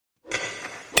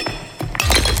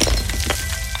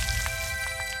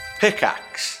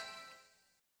Pickaxe.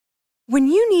 When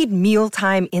you need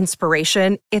mealtime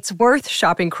inspiration, it's worth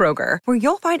shopping Kroger, where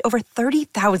you'll find over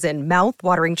 30,000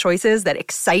 mouth-watering choices that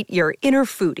excite your inner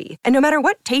foodie. And no matter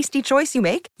what tasty choice you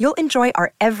make, you'll enjoy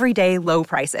our everyday low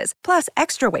prices, plus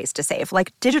extra ways to save,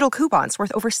 like digital coupons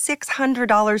worth over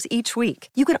 $600 each week.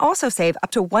 You can also save up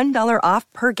to $1 off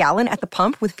per gallon at the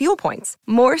pump with fuel points.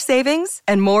 More savings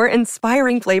and more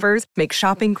inspiring flavors make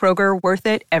shopping Kroger worth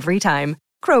it every time.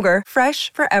 Kroger,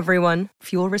 fresh for everyone.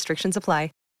 Fuel restrictions apply.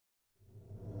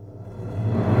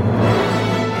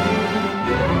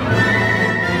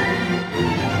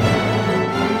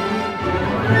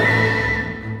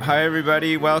 Hi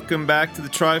everybody, welcome back to the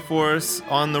Triforce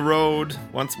on the road.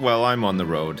 I'm on the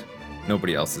road.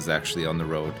 Nobody else is actually on the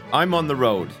road. I'm on the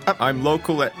road. I'm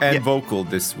local and vocal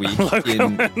this week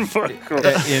in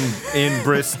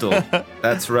Bristol.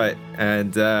 That's right.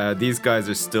 And these guys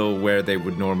are still where they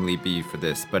would normally be for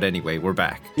this. But anyway, we're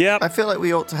back. Yeah. I feel like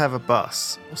we ought to have a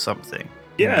bus or something.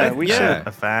 Yeah, we should.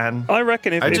 A van. I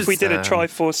reckon if we did a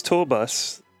Triforce tour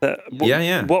bus,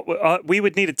 we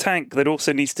would need a tank that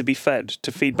also needs to be fed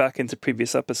to feed back into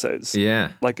previous episodes.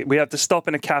 Yeah. Like we have to stop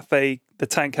in a cafe, the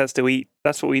tank has to eat.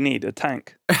 That's what we need, a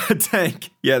tank. A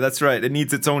tank. Yeah, that's right. It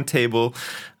needs its own table.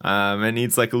 It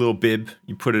needs like a little bib.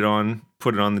 You put it on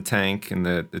the tank, and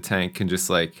the tank can just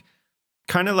like,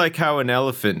 kind of like how an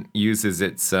elephant uses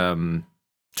its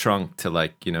trunk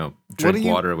to drink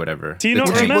water or whatever. Do you not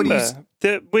remember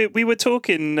that we were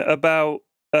talking about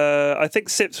I think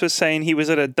Sips was saying he was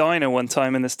at a diner one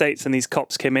time in the States and these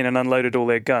cops came in and unloaded all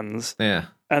their guns. Yeah.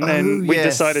 And then we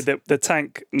decided that the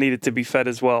tank needed to be fed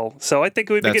as well. So I think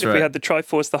it would be good if we had the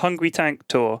Triforce, the Hungry Tank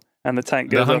tour, and the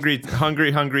tank goes hungry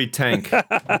tank.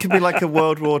 It could be like a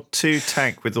World War II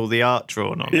tank with all the art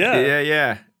drawn on it.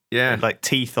 Yeah. With like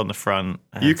teeth on the front.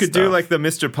 You could do like the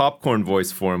Mr. Popcorn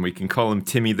voice for him. We can call him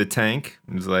Timmy the Tank.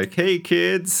 It's like, hey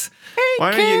kids,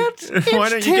 why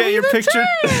don't you get your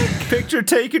picture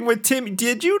taken with Timmy?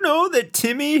 Did you know that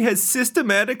Timmy has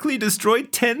systematically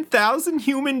destroyed 10,000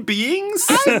 human beings?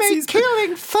 I make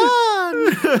killing fun.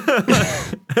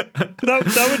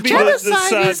 that would be the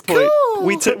sad point. Cool.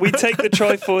 We take the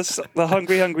Triforce, the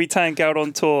Hungry Tank out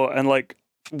on tour, and like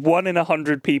 1 in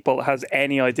 100 people has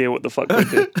any idea what the fuck we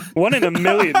do. 1 in a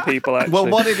million people, actually.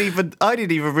 Well, I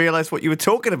didn't even realize what you were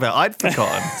talking about. I'd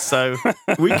forgotten. So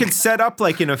we could set up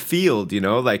like in a field,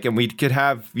 and we could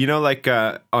have,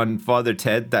 on Father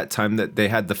Ted, that time that they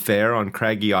had the fair on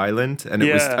Craggy Island, and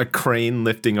it was a crane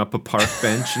lifting up a park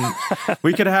bench, and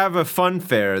we could have a fun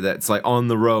fair that's like on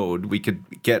the road. We could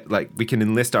we can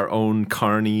enlist our own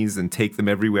carnies and take them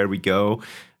everywhere we go.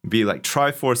 Be like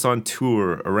Triforce on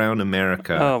tour around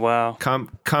America. Oh, wow.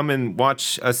 Come and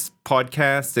watch us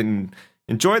podcast and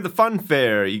enjoy the fun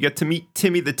fair. You get to meet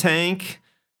Timmy the Tank.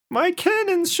 My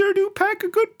cannons sure do pack a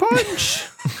good punch.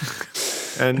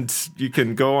 And you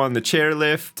can go on the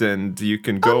chairlift, and you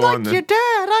can go on the... your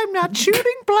dad, I'm not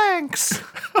shooting blanks.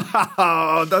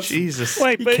 Oh, that's... Jesus.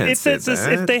 Wait, but if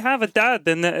they have a dad,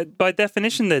 then by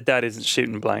definition their dad isn't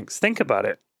shooting blanks. Think about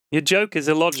it. Your joke is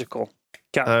illogical.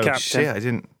 Captain. Shit!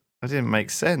 I didn't make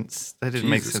sense. That didn't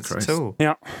make sense at all.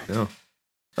 Yeah. No.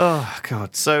 Oh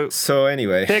God. So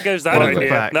anyway, there goes that idea.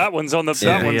 Back. That one's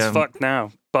fucked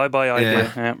now. Bye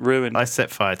idea. Yeah, ruined. I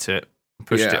set fire to it.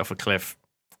 Pushed it off a cliff.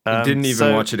 You didn't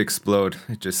even watch it explode.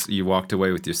 You walked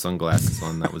away with your sunglasses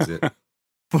on. That was it.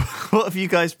 What have you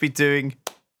guys been doing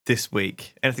this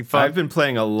week? Anything fun? I've been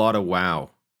playing a lot of WoW.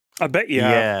 I bet you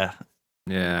have.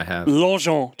 Yeah, I have.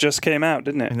 L'Argent just came out,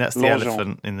 didn't it? And that's the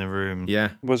elephant in the room. Yeah.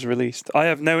 Was released. I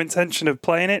have no intention of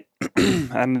playing it,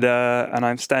 and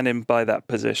I'm standing by that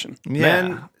position. Yeah.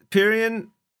 Man, Pyrian,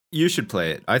 you should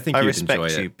play it. I think you'd enjoy it. I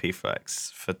respect you,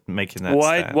 P-Flex, for making that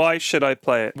stand. Why should I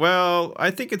play it? Well,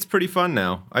 I think it's pretty fun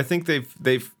now. I think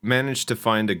they've managed to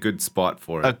find a good spot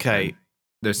for it. Okay.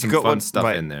 There's some fun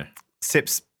stuff in there.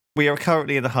 Sips, we are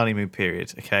currently in the honeymoon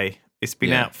period, okay? It's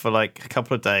been out for like a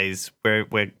couple of days. We're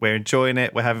enjoying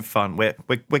it. We're having fun. We're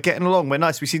getting along. We're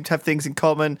nice. We seem to have things in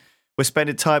common. We're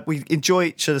spending time. We enjoy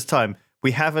each other's time. We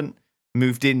haven't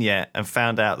moved in yet and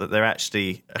found out that they're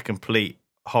actually a complete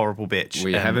horrible bitch.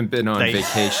 We haven't been on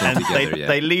vacation together yet.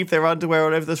 They leave their underwear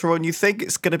all over the floor, and you think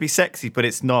it's going to be sexy, but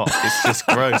it's not. It's just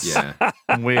gross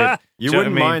and weird. You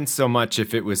wouldn't mind so much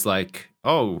if it was like,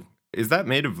 oh, is that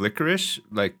made of licorice?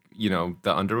 Like, the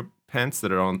underpants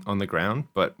that are on the ground.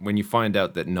 But when you find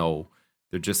out that no,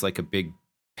 they're just like a big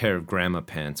pair of grandma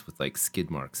pants with like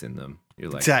skid marks in them. You're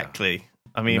like, exactly.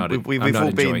 I mean, we've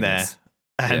all been there.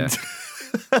 And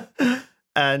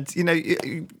and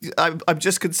I'm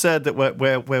just concerned that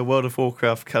where World of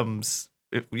Warcraft comes,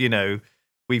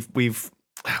 we've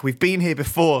we've been here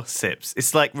before, Sips.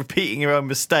 It's like repeating your own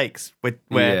mistakes.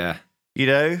 Where you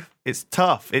know, it's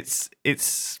tough.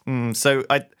 So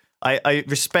I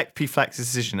respect P-Flax's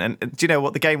decision, and do you know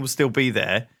what? The game will still be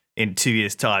there in 2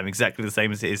 years' time, exactly the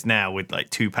same as it is now, with like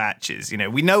 2 patches. You know,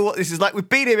 we know what this is like. We've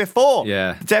been here before.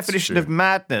 Yeah, the definition of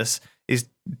madness is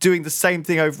doing the same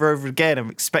thing over and over again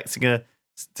and expecting a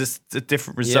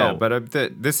different result. Yeah, but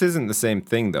this isn't the same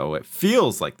thing, though. It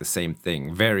feels like the same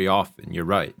thing very often. You're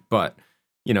right, but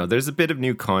you know, there's a bit of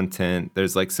new content.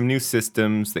 There's like some new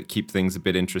systems that keep things a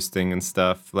bit interesting and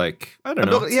stuff. Like, I don't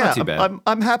know. It's not too bad.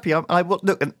 I'm happy.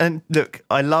 Look,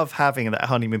 I love having that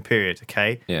honeymoon period.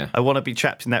 Okay. Yeah. I want to be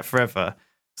trapped in that forever.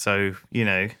 So, you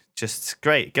know, just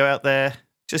great. Go out there.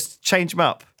 Just change them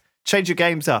up. Change your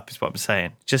games up is what I'm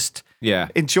saying. Just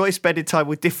enjoy spending time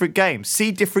with different games.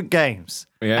 See different games.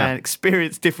 Yeah. And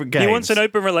experience different games. He wants an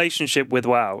open relationship with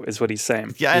WoW, is what he's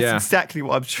saying. Yeah, that's exactly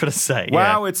what I'm trying to say.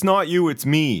 WoW, it's not you, it's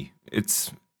me.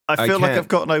 I feel like I've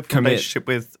got an open relationship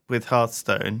with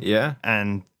Hearthstone. Yeah.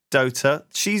 And Dota.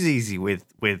 She's easy with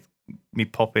me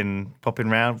popping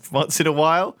around once in a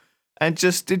while and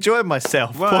just enjoying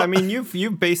myself. Well, I mean, you've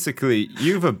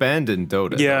abandoned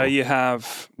Dota. Yeah, though. you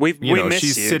have. We miss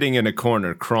she's you. sitting in a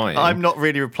corner crying. I'm not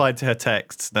really replying to her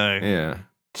texts. No. Yeah.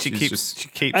 She keeps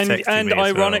texting and me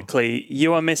as ironically,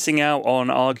 you are missing out on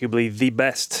arguably the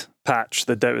best patch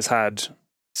that Dota's had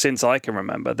since I can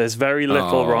remember. There's very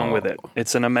little wrong with it.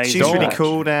 It's an amazing. She's really patch.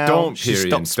 cool now. She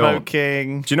stopped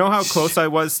smoking. Do you know how close I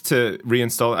was to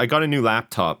reinstall? I got a new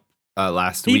laptop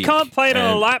last week. You can't play it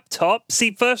on a laptop.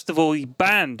 See, first of all, you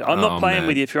banned. I'm not playing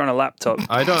with you if you're on a laptop.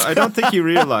 I don't think you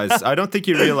realize. I don't think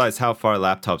you realize how far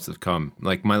laptops have come.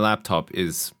 Like, my laptop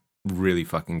is really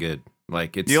fucking good.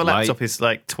 Like, it's your laptop is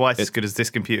like twice as good as this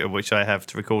computer, which I have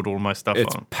to record all my stuff on.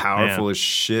 It's powerful as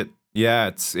shit. Yeah,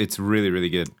 it's really, really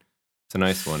good. It's a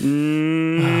nice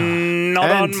one. Not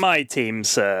on my team,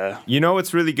 sir. You know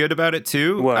what's really good about it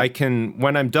too? What? I can,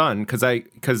 when I'm done,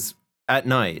 because at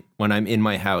night when I'm in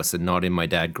my house and not in my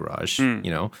dad's garage,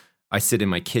 you know, I sit in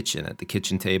my kitchen at the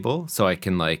kitchen table, so I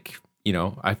can like, you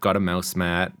know, I've got a mouse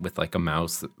mat with like a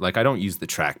mouse. Like, I don't use the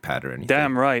trackpad or anything.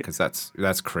 Damn right, because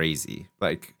that's crazy.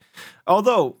 Like.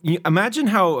 Although, imagine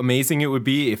how amazing it would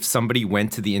be if somebody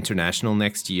went to the International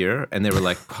next year and they were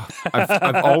like,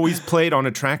 I've always played on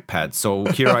a trackpad, so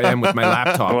here I am with my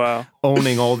laptop,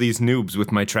 owning all these noobs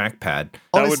with my trackpad.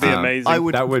 That would be amazing. I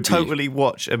would totally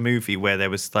watch a movie where there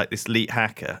was like this elite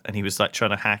hacker and he was like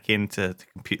trying to hack into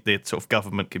the sort of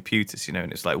government computers, you know,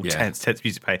 and it's like tense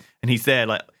music playing, and he's there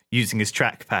like using his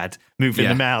trackpad, moving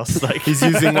the mouse, like he's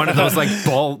using one of those like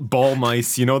ball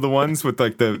mice, you know, the ones with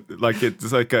like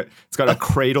it's got a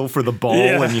cradle for the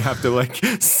ball, and you have to like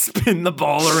spin the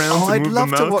ball around. Oh, to I'd move love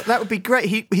the to mouse. watch. That would be great.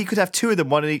 He could have 2 of them,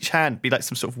 one in each hand, be like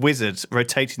some sort of wizard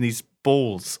rotating these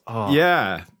balls. Oh,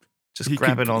 yeah, just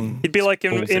grabbing on. He'd be like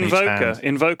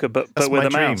Invoker, but with a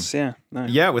mouse. Yeah, no.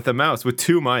 Yeah, with a mouse with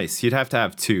 2 mice. You'd have to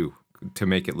have 2 to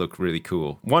make it look really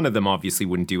cool. One of them obviously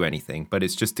wouldn't do anything, but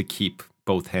it's just to keep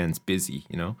both hands busy,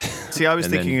 you know? See, I was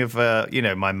thinking of, you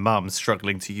know, my mum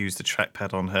struggling to use the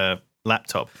trackpad on her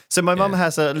laptop. So my mum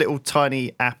has a little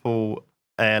tiny Apple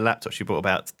laptop she bought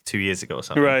about 2 years ago or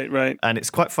something. Right. And it's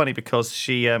quite funny because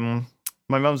she,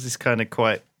 my mum's this kind of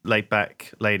quite laid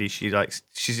back lady. She's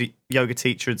a yoga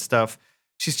teacher and stuff.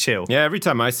 She's chill. Yeah, every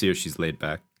time I see her, she's laid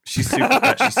back. She's super.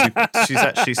 She's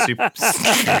actually super.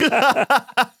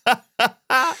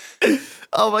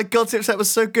 Oh my God, Tips, that was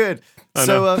so good.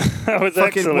 So that was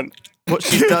excellent. What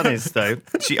she's done is, though,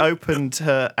 she opened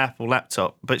her Apple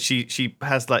laptop, but she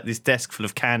has like this desk full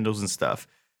of candles and stuff,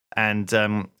 and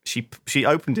she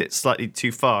opened it slightly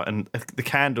too far, and the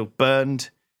candle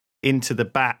burned into the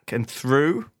back and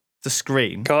through the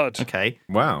screen. God. Okay.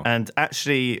 Wow. And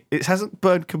actually, it hasn't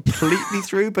burned completely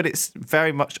through, but it's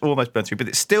very much almost burned through. But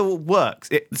it still works.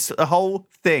 The whole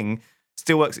thing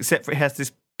still works, except for it has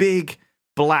this big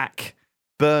black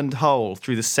burned hole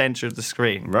through the center of the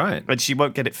screen. Right. And she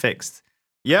won't get it fixed.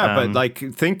 Yeah, but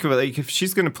like, think of it, like, if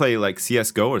she's going to play like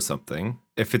CSGO or something,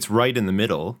 if it's right in the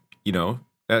middle, you know,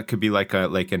 that could be like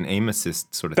an aim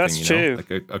assist sort of That's thing, true. Like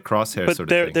a crosshair but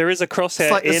sort of thing. there is a crosshair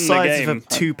It's like the in size the game. of a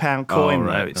 £2 coin. Oh,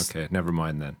 right. Though. Okay, never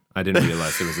mind then. I didn't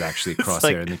realize there was actually a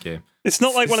crosshair in the game. It's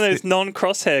not like one of those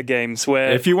non-crosshair games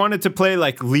where... If you wanted to play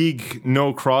like League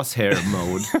no crosshair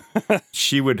mode,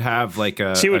 she would have like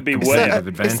a competitive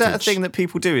advantage. Is that a thing that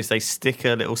people do? Is they stick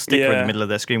a little sticker in the middle of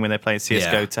their screen when they're playing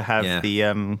CSGO to have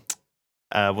the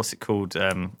what's it called?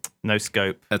 no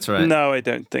scope. That's right. No, I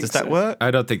don't think Does so. that work?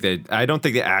 I don't think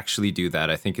they actually do that.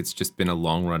 I think it's just been a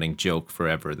long running joke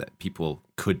forever that people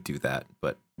could do that,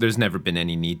 but there's never been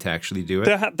any need to actually do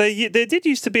it. There did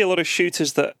used to be a lot of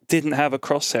shooters that didn't have a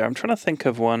crosshair. I'm trying to think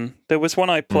of one. There was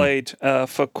one I played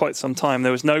for quite some time.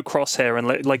 There was no crosshair,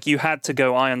 and like you had to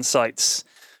go iron sights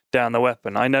down the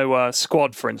weapon. I know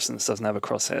Squad, for instance, doesn't have a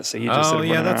crosshair, so you just sort of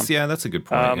run around. That's a good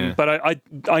point. But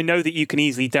I know that you can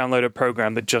easily download a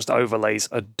program that just overlays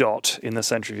a dot in the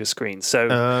center of your screen,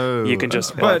 so you can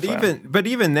just. But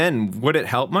even then, would it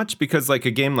help much? Because like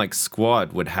a game like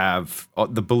Squad would have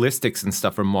the ballistics and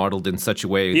stuff are modeled in such a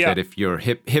way that if you're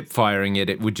hip firing it,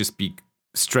 it would just be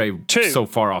stray so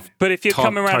far off. But if you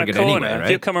come around a corner, anyway, right?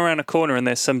 if you come around a corner and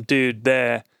there's some dude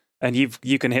there, and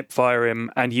you can hip fire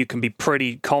him, and you can be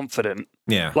pretty confident.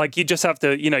 Yeah. Like you just have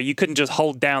to, you couldn't just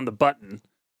hold down the button.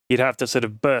 You'd have to sort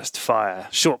of burst fire,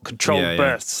 short controlled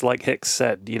bursts, like Hicks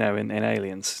said, in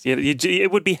Aliens.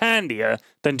 It would be handier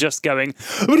than just going,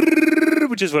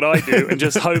 which is what I do, and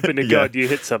just hoping to God you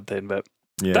hit something. But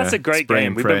that's a great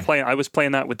game. We've been playing. I was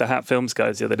playing that with the Hat Films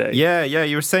guys the other day. Yeah.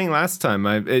 You were saying last time.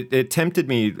 It tempted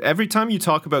me. Every time you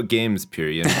talk about games,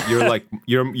 Pyrian, you're like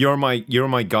you're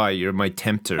my guy. You're my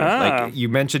tempter. Like you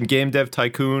mentioned Game Dev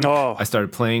Tycoon. Oh. I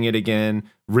started playing it again.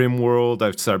 RimWorld.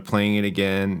 I've started playing it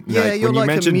again. Yeah, like, you're when you like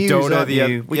mentioned a muse, Dota.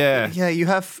 aren't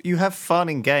you? You have fun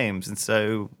in games, and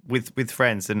so with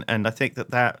friends, and I think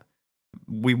that.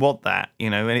 We want that,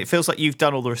 and it feels like you've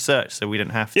done all the research, so we don't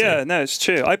have to. Yeah, no, it's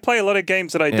true. I play a lot of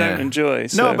games that I don't enjoy.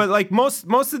 So. No, but like most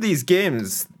of these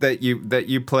games that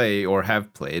you play or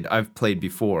have played, I've played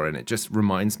before, and it just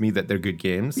reminds me that they're good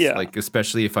games. Yeah. Like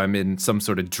especially if I'm in some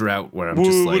sort of drought where I'm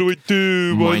just like, what do I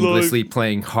do? mindlessly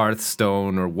playing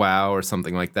Hearthstone or WoW or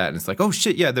something like that, and it's like, oh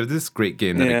shit, yeah, there's this great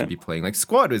game that I could be playing. Like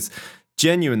Squad is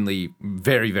genuinely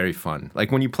very, very fun.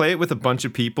 Like when you play it with a bunch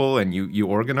of people and you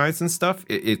organize and stuff,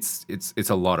 it's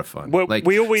a lot of fun. Well, like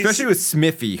we always, especially with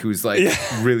Smithy, who's like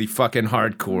really fucking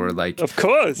hardcore. Like of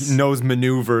course knows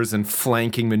maneuvers and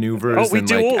flanking maneuvers. Oh, we and,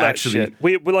 do like, all that actually shit.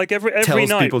 We like every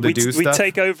night we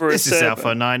take over. This a is server.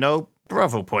 Alpha 90.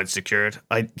 Bravo point secured.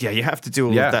 You have to do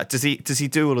all of that. Does he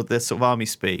do all of this sort of army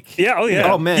speak? Yeah, oh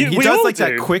yeah. Oh man, he does like that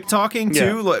do. quick talking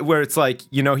too, where it's like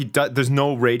there's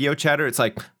no radio chatter. It's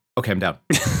like, okay, I'm down.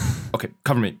 Okay,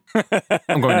 cover me.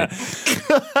 I'm going in.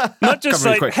 Not just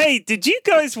like, hey, did you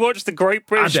guys watch the Great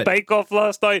British Bake Off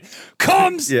last night?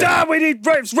 Comms down, we need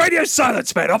radio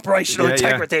silence, man. Operational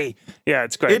integrity. Yeah,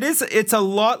 it's great. It's a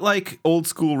lot like old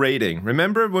school raiding.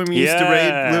 Remember when we used to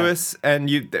raid Lewis and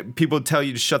people would tell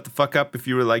you to shut the fuck up if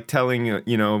you were like telling,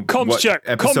 what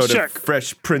episode of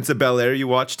Fresh Prince of Bel-Air you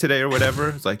watched today or whatever.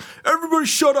 It's like, everybody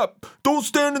shut up. Don't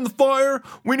stand in the fire.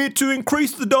 We need to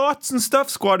increase the dots and stuff.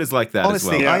 Squad is like that as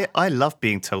well. Honestly, I love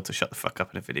being told to shut the fuck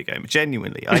up in a video game.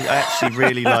 Genuinely. I actually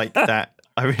really like that.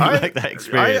 I really like that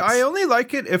experience. I only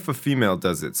like it if a female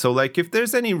does it. So, like, if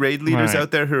there's any raid leaders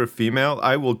out there who are female,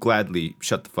 I will gladly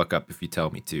shut the fuck up if you tell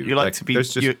me to. You like to be...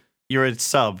 You're a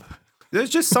sub.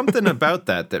 There's just something about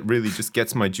that really just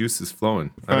gets my juices flowing.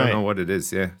 I don't know what it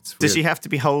is. Yeah, it's weird. Does she have to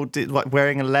be like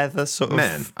wearing a leather sort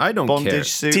of I don't bondage care.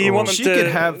 suit? Do you want them she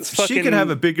to could have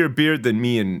a bigger beard than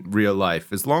me in real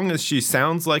life, as long as she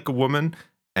sounds like a woman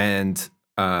and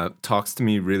talks to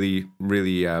me really,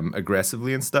 really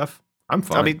aggressively and stuff. I'm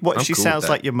fine. I mean, what if she sounds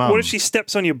like your mum? What if she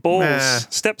steps on your balls? Nah.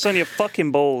 Steps on your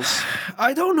fucking balls.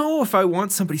 I don't know if I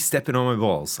want somebody stepping on my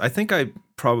balls. I think I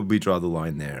probably draw the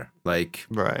line there. Like,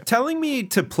 telling me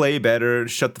to play better,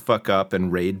 shut the fuck up,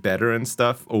 and raid better and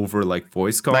stuff over like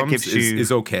voice comms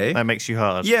is okay. That makes you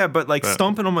hard. Yeah, but like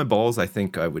stomping on my balls, I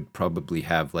think I would probably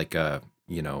have like a,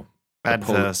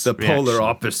 the polar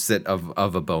opposite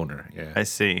of a boner. Yeah, I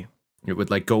see. It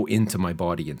would like go into my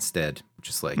body instead,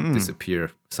 just like disappear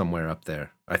somewhere up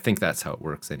there. I think that's how it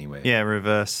works anyway. Yeah,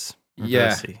 reverse.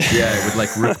 Yeah, it would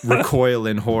like recoil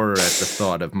in horror at the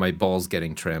thought of my balls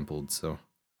getting trampled. So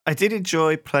I did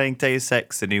enjoy playing Deus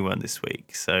Ex, the new one this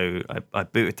week. So I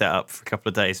booted that up for a couple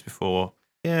of days before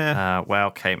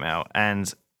WoW came out,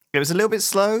 and it was a little bit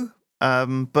slow.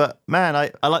 But man,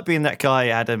 I like being that guy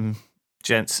Adam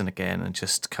Jensen again, and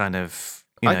just kind of.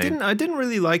 I didn't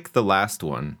really like the last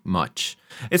one much.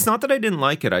 It's not that I didn't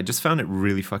like it. I just found it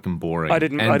really fucking boring. I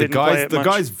didn't play it much. The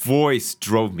guy's voice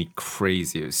drove me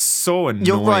crazy. It was so annoying.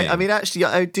 You're right. I mean, actually,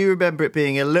 I do remember it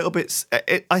being a little bit.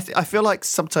 I feel like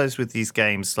sometimes with these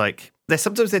games, like they're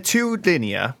too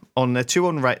linear. They're too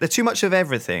on rate. They're too much of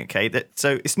everything. Okay,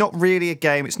 so it's not really a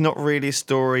game. It's not really a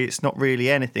story. It's not really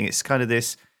anything. It's kind of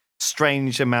this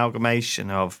strange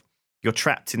amalgamation of. You're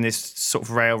trapped in this sort of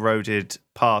railroaded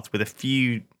path with a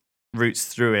few routes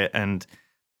through it, and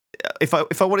if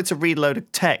I wanted to read a load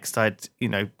of text, I'd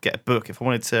get a book. If I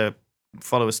wanted to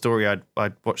follow a story,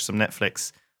 I'd watch some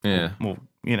Netflix. Yeah. Or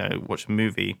watch a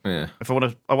movie. Yeah. If I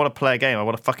want to play a game, I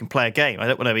want to fucking play a game. I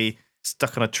don't want to be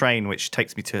stuck on a train which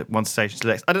takes me to one station to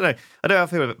the next. I don't know. I don't know how I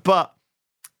feel with it, but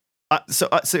so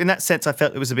in that sense, I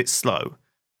felt it was a bit slow.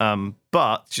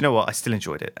 But do you know what? I still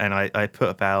enjoyed it, and I put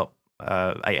about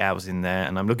 8 hours in there,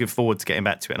 and I'm looking forward to getting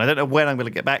back to it. And I don't know when I'm going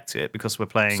to get back to it because we're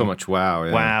playing so much WoW.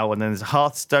 Yeah. WoW, and then there's a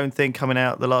Hearthstone thing coming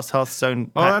out. The last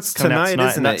Hearthstone. Oh, that's tonight,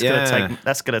 isn't it? Yeah.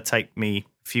 That's going to take me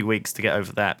a few weeks to get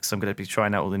over that because I'm going to be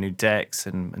trying out all the new decks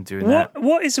and doing that.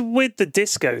 What is with the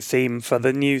disco theme for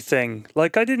the new thing?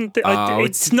 Like, I didn't.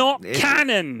 It's not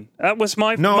canon. That was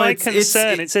my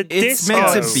concern. It's a disco. It's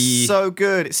meant to be so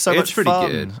good. It's so much pretty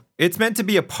fun. Good. It's meant to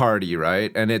be a party,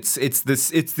 right? And it's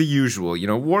the usual.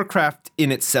 Warcraft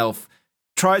in itself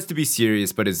tries to be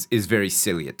serious, but is very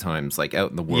silly at times, like out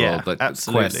in the world, like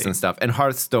quests and stuff. And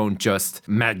Hearthstone just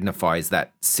magnifies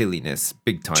that silliness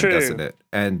big time, doesn't it?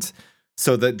 And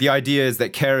so the idea is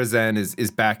that Karazhan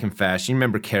is back in fashion. You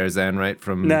remember Karazhan, right,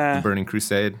 from the Burning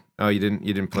Crusade? Oh, you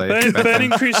didn't play. Burning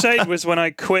Crusade was when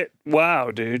I quit WoW,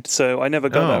 dude. So I never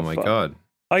got that far. Oh my god.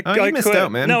 I missed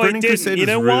out, man. No, Burning I didn't. Crusade you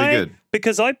know was really why? good.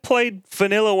 Because I played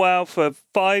vanilla WoW for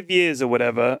 5 years or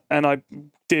whatever, and I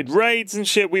did raids and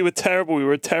shit. We were terrible. We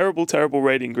were a terrible, terrible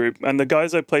raiding group. And the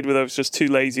guys I played with, I was just too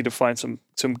lazy to find some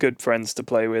good friends to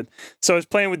play with. So I was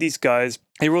playing with these guys.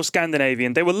 They were all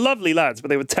Scandinavian. They were lovely lads, but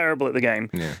they were terrible at the game.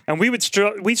 Yeah. And we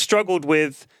struggled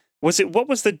with... what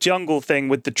was the jungle thing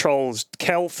with the trolls?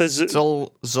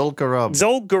 Zul'Gurub.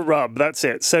 Zul'Gurub, that's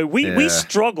it. So we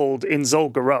struggled in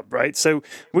Zul'Gurub, right? So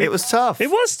it was tough. It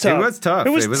was tough. It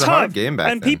was a hard game back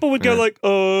then. And people would go like,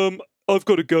 I've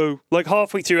got to go. Like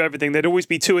halfway through everything, there'd always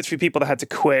be 2 or 3 people that had to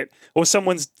quit, or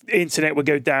someone's internet would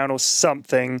go down, or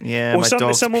something. Yeah, or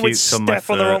someone would step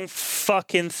on the wrong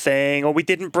fucking thing, or we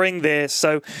didn't bring this.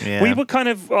 So we were kind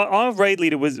of our raid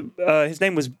leader was his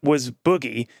name was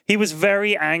Boogie. He was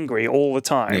very angry all the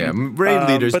time. Yeah, raid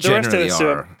leaders but the rest of generally us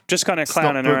are just kind of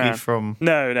clowning Boogie around. From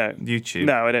no YouTube.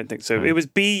 No, I don't think so. It was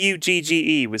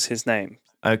Bugge was his name.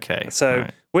 Okay, so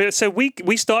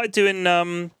we started doing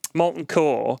Molten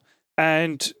Core.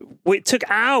 And it took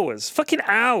fucking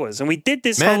hours, and we did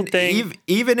this whole thing.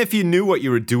 Even if you knew what you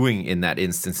were doing in that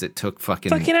instance, it took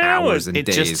fucking hours and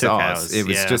days. Just took hours. It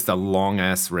was just a long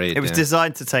ass raid. It was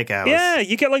designed to take hours. Yeah,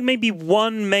 you get like maybe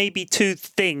 1, maybe 2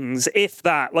 things, if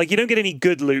that. Like you don't get any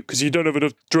good loot because you don't have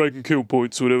enough dragon kill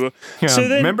points or whatever. Yeah, so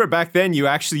then, remember back then, you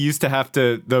actually used to have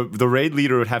to the raid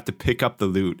leader would have to pick up the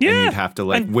loot, and you'd have to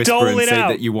like whisper and say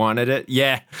that you wanted it.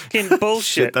 Yeah, fucking bullshit.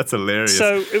 Shit, that's hilarious.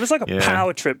 So it was like a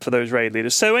power trip for those raid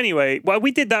leaders. So anyway,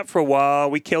 we did that for a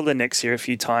while. We killed Elixir a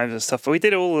few times and stuff. But we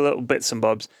did all the little bits and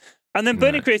bobs. And then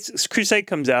Burning Crusade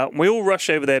comes out, and we all rush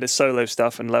over there to solo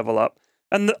stuff and level up.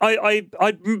 And I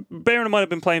bearing in mind I've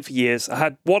been playing for years. I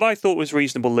had what I thought was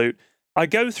reasonable loot. I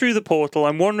go through the portal.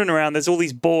 I'm wandering around. There's all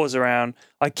these boars around.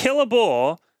 I kill a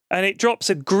boar, and it drops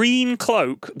a green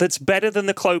cloak that's better than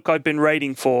the cloak I've been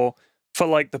raiding for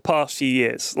like the past few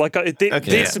years. Like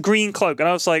this green cloak, and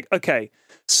I was like, okay.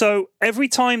 So every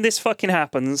time this fucking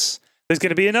happens, there's going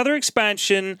to be another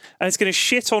expansion, and it's going to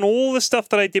shit on all the stuff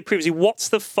that I did previously. What's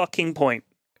the fucking point?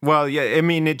 Well, yeah, I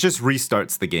mean, it just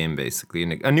restarts the game, basically.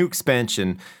 And a new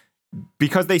expansion,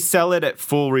 because they sell it at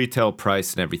full retail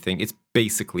price and everything, it's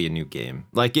basically a new game.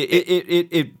 Like,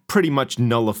 it pretty much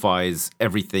nullifies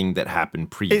everything that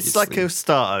happened previously. It's like a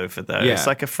start over, though. Yeah. It's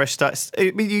like a fresh start.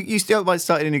 I mean, you still might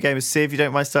start in a new game of Civ, you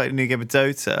don't mind starting a new game of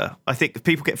Dota. I think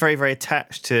people get very, very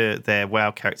attached to their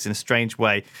WoW characters in a strange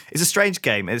way. It's a strange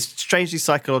game. It's strangely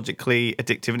psychologically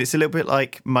addictive, and it's a little bit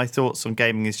like my thoughts on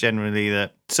gaming is generally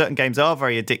that certain games are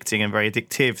very addicting and very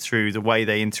addictive through the way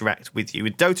they interact with you.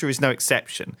 And Dota is no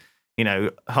exception.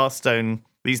 Hearthstone,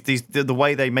 the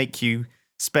way they make you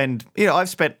spend. I've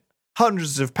spent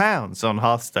hundreds of pounds on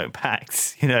Hearthstone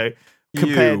packs.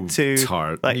 Compared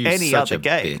to any other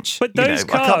game. Bitch. But those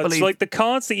cards, like the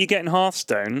cards that you get in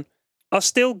Hearthstone, are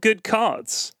still good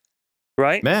cards,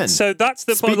 right? Man, so that's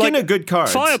the point. Speaking of good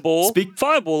cards,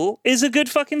 Fireball is a good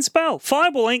fucking spell.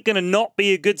 Fireball ain't gonna not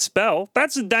be a good spell.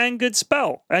 That's a dang good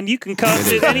spell, and you can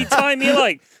cast it any time you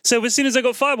like. So as soon as I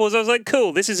got Fireballs, I was like,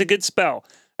 cool, this is a good spell.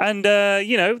 And,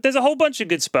 there's a whole bunch of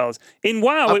good spells. In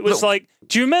WoW, it was like,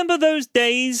 do you remember those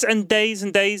days and days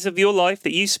and days of your life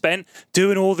that you spent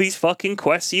doing all these fucking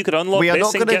quests so you could unlock this and get We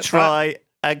are not going to try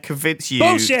and convince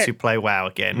you to play WoW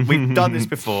again. We've done this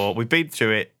before. We've been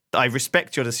through it. I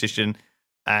respect your decision,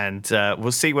 and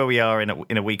we'll see where we are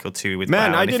in a week or two with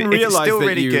WoW. I didn't realize if it's still that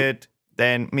really good,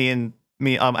 then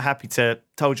me, I'm happy to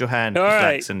hold your hand, All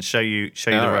right. Flex, and show you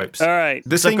the ropes. All right.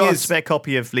 The So I've thing got a is, spare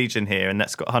copy of Legion here, and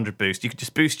that's got 100 boost. You can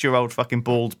just boost your old fucking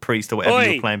bald priest or whatever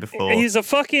you were playing before. He's a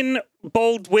fucking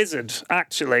bold wizard,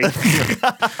 actually.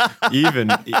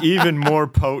 even more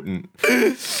potent.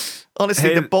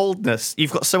 Honestly, the boldness.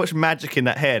 You've got so much magic in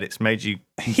that head, it's made you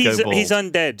go bald. He's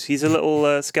undead. He's a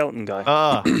little skeleton guy.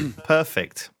 Ah,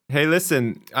 perfect. Hey,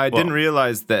 listen, I didn't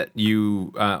realize that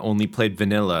you only played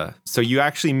vanilla, so you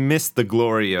actually missed the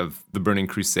glory of the Burning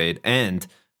Crusade, and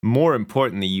more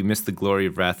importantly, you missed the glory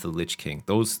of Wrath of the Lich King.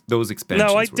 Those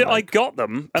expansions. No, I were did. I like got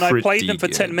them, and I played them for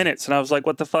good. 10 minutes, and I was like,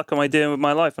 "What the fuck am I doing with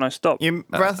my life?" And I stopped.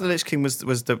 Wrath of the Lich King was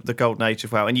the golden age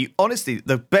of WoW, and you honestly,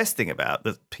 the best thing about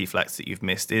the P-Flax that you've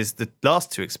missed is the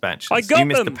last two expansions. I got you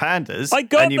missed them. the Pandas, I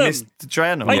got and you them. missed the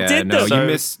Draenor. I did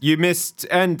them. You missed,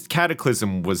 and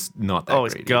Cataclysm was not that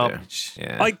it's great garbage.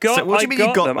 either. Yeah. I got. So what do you mean you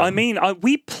got them? them? I mean,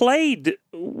 we played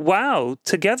WoW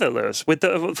together, Lewis, for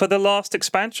the last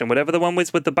expansion, whatever the one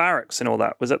was with the barracks and all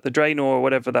that. Was that the Draenor or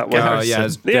whatever that was? Oh,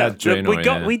 yeah,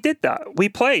 Draenor, we did that. We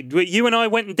played. You and I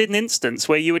went and did an instance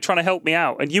where you were trying to help me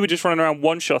out, and you were just running around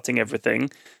one-shotting everything,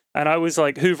 and I was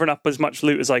like hoovering up as much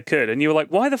loot as I could, and you were like,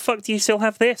 "Why the fuck do you still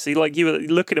have this?" You were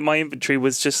looking at my inventory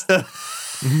was just like,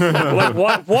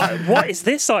 what is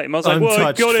this item? I was like, "Well, I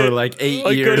Untouched got it for like 8 years.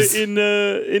 I got it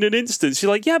in an instance."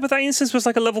 You're like, "Yeah, but that instance was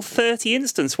like a level 30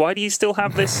 instance. Why do you still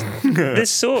have this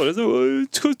this sword?" I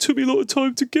thought, it took me a lot of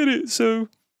time to get it, so.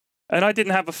 And I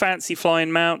didn't have a fancy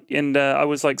flying mount, and I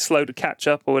was like slow to catch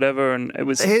up or whatever. And it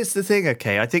was. Here's the thing,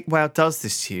 okay? I think WoW does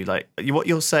this to you. Like what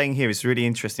you're saying here is really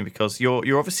interesting because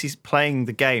you're obviously playing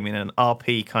the game in an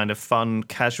RP kind of fun,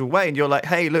 casual way, and you're like,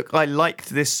 "Hey, look, I liked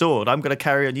this sword. I'm going to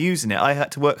carry on using it. I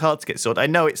had to work hard to get sword. I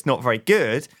know it's not very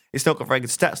good. It's not got very good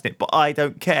stats in it, but I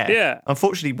don't care." Yeah.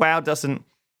 Unfortunately, WoW doesn't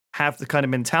have the kind of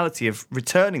mentality of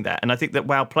returning that, and I think that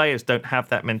WoW players don't have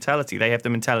that mentality. They have the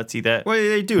mentality that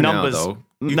they do numbers, now, though.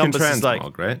 You numbers can is like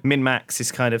transmog, right? min-max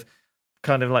is kind of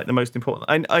like the most important.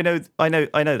 I know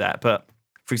that, but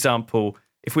for example,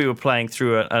 if we were playing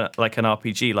through like an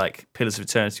RPG like Pillars of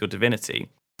Eternity or Divinity,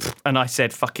 and I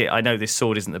said, "Fuck it, I know this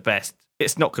sword isn't the best.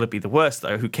 It's not going to be the worst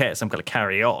though. Who cares? I'm going to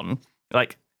carry on."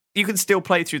 Like you can still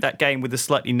play through that game with a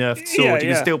slightly nerfed sword.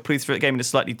 You can still play through that game in a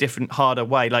slightly different, harder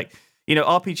way. Like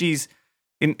RPGs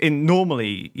in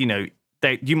normally,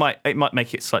 it might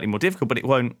make it slightly more difficult, but it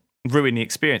won't ruin the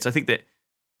experience. I think that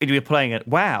if you're playing at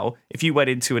WoW, if you went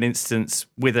into an instance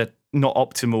with a not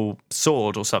optimal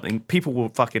sword or something, people will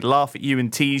fucking laugh at you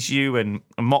and tease you and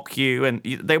mock you, and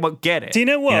they won't get it. Do you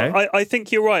know what? I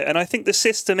think you're right, and I think the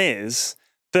system is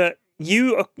that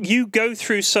you go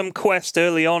through some quest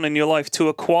early on in your life to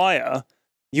acquire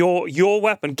your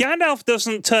weapon. Gandalf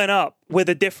doesn't turn up with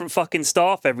a different fucking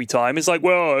staff every time. It's like,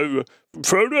 "Well,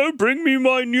 Frodo, bring me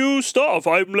my new staff.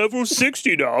 I'm level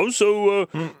 60 now, so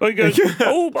I go,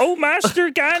 oh, Master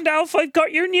Gandalf, I've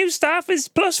got your new staff. Is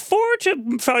 +4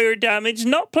 to fire damage,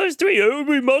 not +3. Oh,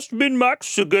 we must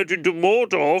min-max to get into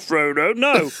Mordor, Frodo."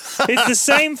 No, it's the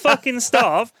same fucking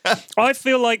staff. I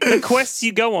feel like the quests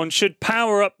you go on should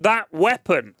power up that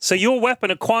weapon. So your weapon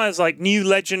acquires like new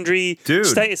legendary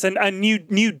status and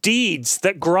new deeds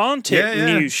that grant it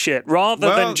new shit,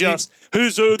 rather than just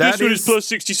this one is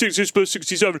 +66, this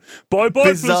 +67. Bye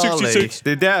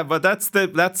 +66. Yeah, but that's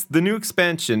the new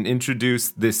expansion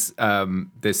introduced this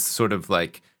this sort of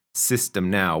like system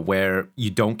now where you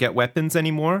don't get weapons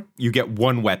anymore. You get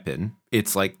one weapon.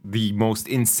 It's like the most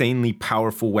insanely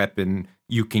powerful weapon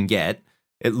you can get.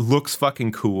 It looks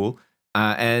fucking cool.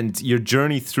 And your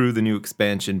journey through the new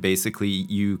expansion, basically,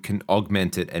 you can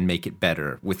augment it and make it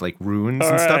better with like runes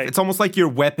and stuff. It's almost like your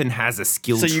weapon has a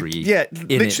skill tree.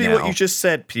 Literally what you just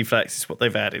said, P-Flax, is what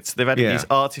they've added. So they've added these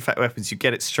artifact weapons. You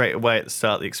get it straight away at the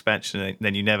start of the expansion, and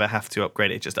then you never have to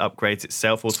upgrade it. It just upgrades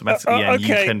itself automatically,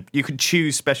 and you can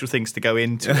choose special things to go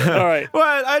into it. All right.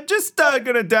 Well, I'm just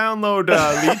gonna download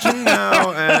Legion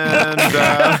now, and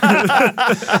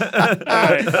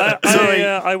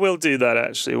I will do that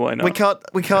actually. Why not?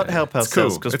 We can't help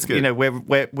ourselves because cool.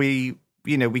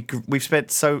 we've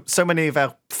spent so many of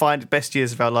our best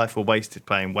years of our life were wasted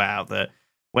playing WoW that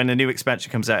when a new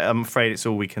expansion comes out, I'm afraid it's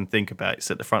all we can think about. It's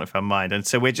at the front of our mind, and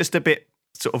so we're just a bit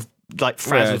sort of like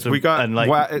frazzled.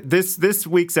 This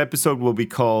week's episode will be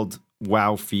called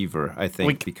WoW Fever, I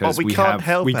think, because we can't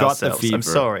help got ourselves. the fever. I'm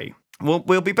sorry.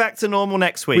 We'll be back to normal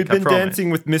next week. We've been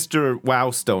dancing with Mr.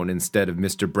 Wowstone instead of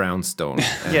Mr. Brownstone,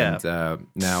 and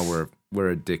now we're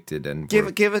addicted and give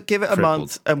it a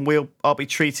month, and I'll be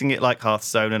treating it like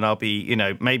Hearthstone, and I'll be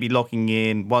maybe logging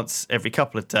in once every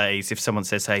couple of days if someone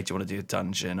says, "Hey, do you want to do a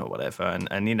dungeon or whatever?" and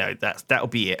that'll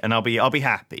be it, and I'll be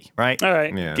happy, right? All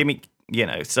right, yeah. Give me you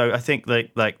know, so I think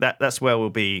like that's where we'll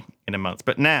be in a month.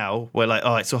 But now we're like,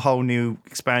 oh, it's a whole new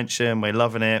expansion. We're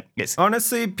loving it. It's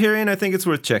honestly, Pyrian, I think it's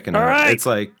worth checking out. right. It's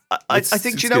like I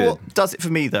think, do you know what does it for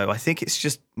me though? I think it's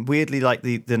just weirdly like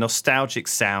the nostalgic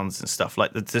sounds and stuff,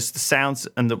 like just the sounds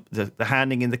and the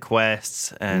handing in the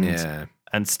quests and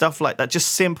stuff like that.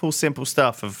 Just simple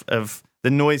stuff of the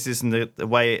noises and the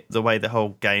way the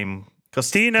whole game.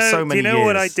 Do you know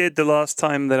what I did the last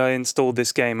time that I installed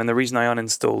this game, and the reason I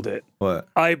uninstalled it? What?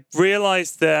 I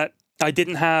realized that I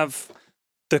didn't have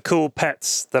the cool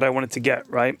pets that I wanted to get,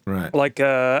 right? Right. Like,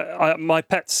 my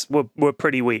pets were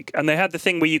pretty weak, and they had the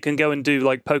thing where you can go and do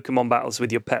like Pokemon battles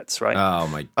with your pets, right? Oh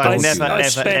my! I've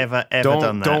never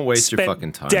done that. Don't waste your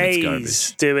fucking time. Days it's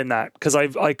garbage. doing that because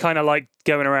I kind of liked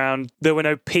going around. There were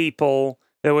no people.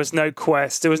 There was no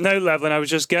quest. There was no leveling. I was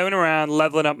just going around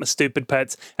leveling up my stupid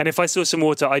pets. And if I saw some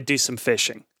water, I'd do some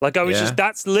fishing. Like I was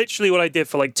that's literally what I did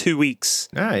for like 2 weeks.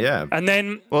 Yeah. And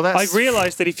then I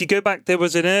realized that if you go back, there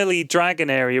was an early dragon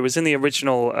area. It was in the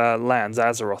original lands,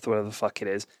 Azeroth, whatever the fuck it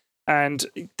is. And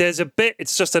there's a bit,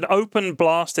 it's just an open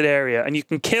blasted area. And you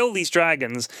can kill these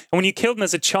dragons. And when you kill them,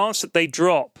 there's a chance that they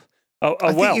drop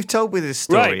I think you've told me this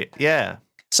story. Right. Yeah.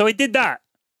 So I did that.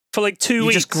 For like 2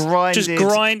 weeks, just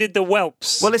grinded the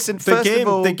whelps. Well, listen, first of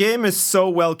all, the game is so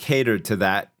well catered to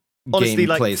that honestly,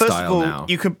 gameplay first style of all, now.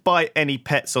 you can buy any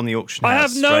pets on the auction house. I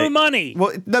have no right? money.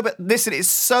 Well, no, but listen, it's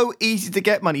so easy to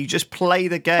get money. You just play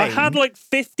the game. I had like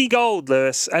 50 gold,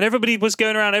 Lewis, and everybody was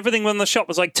going around. Everything in the shop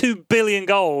was like 2 billion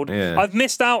gold. Yeah. I've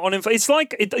missed out on It's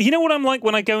like, you know what I'm like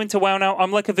when I go into WoW now?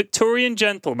 I'm like a Victorian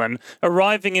gentleman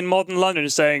arriving in modern London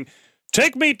saying,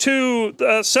 take me to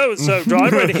so-and-so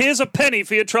driver, and here's a penny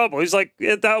for your trouble. He's like,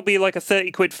 that'll be like a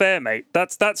 30 quid fare, mate.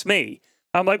 That's me.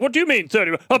 I'm like, what do you mean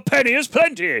 30? A penny is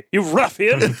plenty, you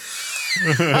ruffian.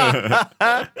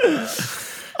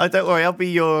 Don't worry, I'll be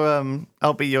your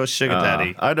sugar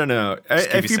daddy. I don't know.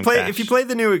 If you play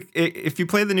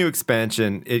the new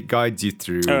expansion, it guides you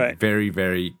through very,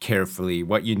 very carefully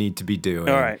what you need to be doing.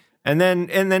 All right. And then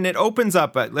it opens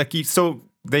up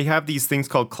they have these things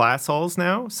called class halls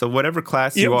now. So whatever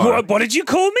class you are. What did you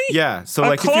call me? Yeah.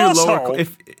 So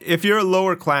if you're a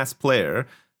lower class player,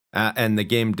 and the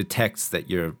game detects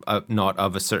that you're not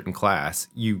of a certain class,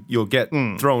 you'll get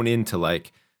thrown into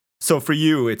like. So for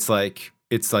you, it's like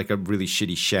a really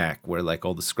shitty shack where like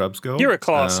all the scrubs go. You're a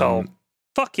class hole.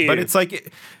 Fuck you. But it's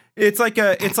like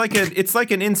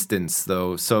an instance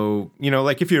though. So you know,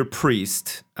 like if you're a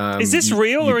priest. Is this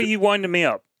real or are you winding me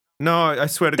up? No, I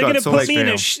swear to God. God. They're going to put me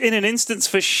in an instance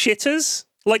for shitters?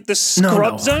 Like the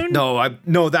scrub zone?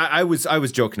 I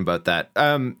was joking about that.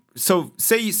 So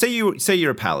say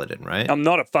you're a paladin, right? I'm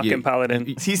not a fucking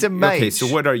paladin. He's a mage. Okay, so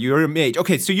what are you? You're a mage.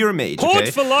 Okay, so you're a mage.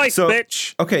 Horde for life,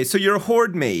 bitch. Okay, so you're a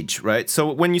horde mage, right?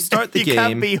 So when you start the game, you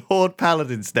can be horde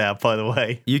paladins now, by the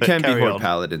way. You can be horde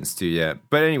paladins too, yeah.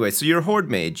 But anyway, so you're a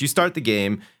horde mage. You start the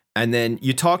game, and then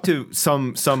you talk to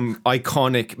some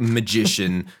iconic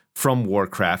magician from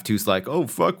Warcraft who's like, oh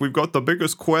fuck, we've got the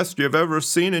biggest quest you've ever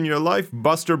seen in your life,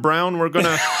 Buster Brown. We're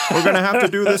gonna have to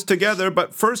do this together,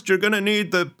 but first you're gonna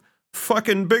need the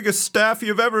fucking biggest staff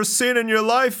you've ever seen in your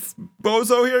life,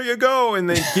 bozo. Here you go. And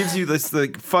then gives you this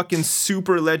like fucking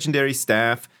super legendary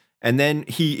staff. And then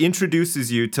he introduces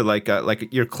you to like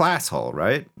your class hall,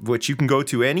 right? Which you can go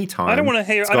to anytime. I don't want to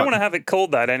have it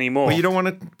called that anymore. Well, you don't want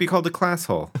to be called a class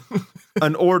hall,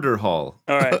 an order hall.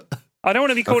 All right. I don't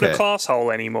want to be called a class hole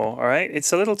anymore, all right?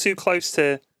 It's a little too close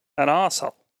to an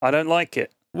arsehole. I don't like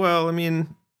it. Well, I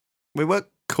mean, we weren't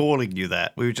calling you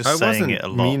that. We were just saying it a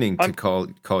lot. I wasn't meaning to call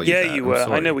you that. Yeah, you were.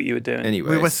 I know what you were doing.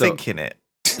 Anyway, we were thinking it.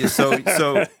 So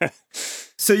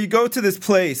you go to this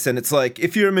place, and it's like,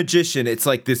 if you're a magician, it's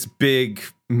like this big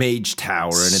mage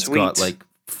tower, and it's got like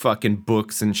fucking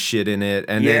books and shit in it,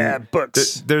 and then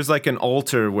books. There's like an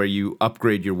altar where you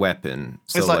upgrade your weapon.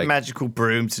 So it's like magical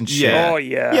brooms and shit. Oh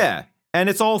yeah, yeah. And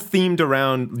it's all themed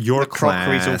around your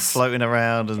crockery's all floating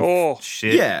around and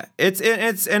shit. Yeah,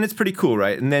 it's pretty cool,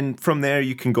 right? And then from there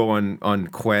you can go on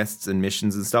quests and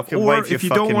missions and stuff. Or if you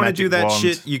don't want to do that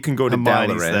shit, you can go to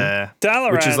Dalaran.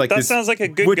 Dalaran, which is like sounds like a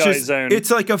good guy zone.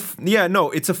 It's like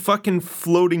it's a fucking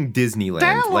floating Disneyland.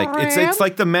 Dalaran. Like it's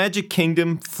like the Magic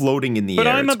Kingdom floating in the air. But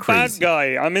I'm it's a crazy. bad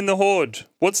guy. I'm in the Horde.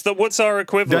 What's our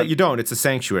equivalent? No, you don't. It's a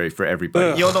sanctuary for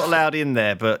everybody. You're not allowed in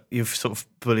there, but you've sort of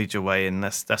bullied your way in.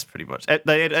 That's pretty much.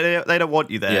 They don't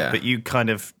want you there, but you kind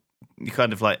of you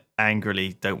kind of like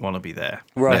angrily don't want to be there.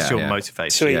 Right. That's your motivation.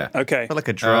 Sweet. Yeah. Okay. Like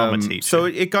a drama teacher. So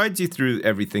it guides you through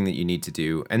everything that you need to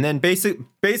do. And then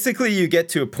basically you get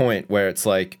to a point where it's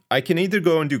like, I can either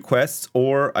go and do quests,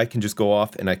 or I can just go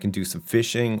off and I can do some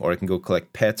fishing, or I can go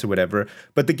collect pets or whatever.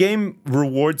 But the game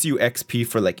rewards you XP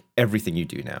for like everything you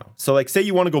do now. So like, say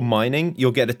you want to go mining,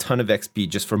 you'll get a ton of XP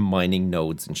just for mining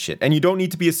nodes and shit. And you don't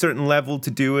need to be a certain level to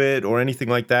do it or anything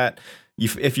like that.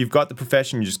 If you've got the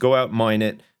profession, you just go out, mine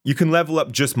it. You can level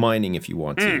up just mining if you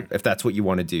want to, if that's what you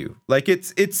want to do. Like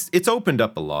it's opened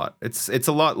up a lot. It's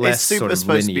a lot less sort of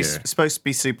linear. It's supposed to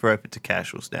be super open to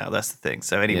casuals now. That's the thing.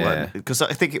 So anyone, because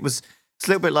I think it's a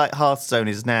little bit like Hearthstone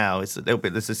is now. It's a little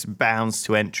bit, there's this bounds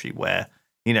to entry where,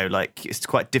 you know, like it's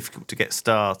quite difficult to get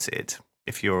started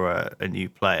if you're a new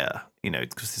player, you know,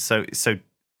 because it's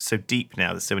so deep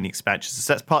now. There's so many expansions.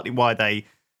 So that's partly why they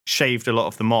shaved a lot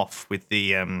of them off with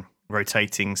the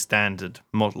rotating standard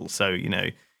model. So, you know,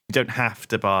 you don't have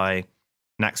to buy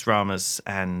Naxxramas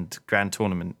and Grand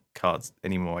Tournament cards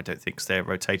anymore, I don't think, because they're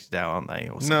rotated out, aren't they?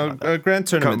 Or No, like Grand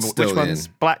Tournament's still which one's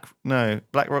in.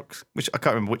 BlackRock, which I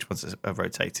can't remember which ones are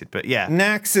rotated, but yeah.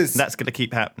 Nax is That's going to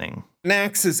keep happening.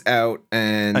 Nax is out,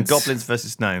 and Goblins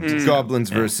versus Gnomes. Goblins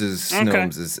versus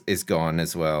Gnomes is gone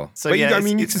as well. So, but yeah,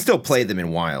 you can still play them in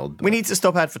Wild. We need to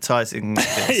stop advertising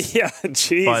this, Yeah,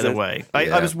 Jesus. by the way. I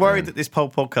Yeah, was worried man. that this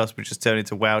whole podcast would just turn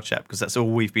into WoW chat, because that's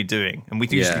all we've been doing. And we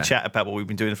usually chat about what we've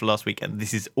been doing for last week, and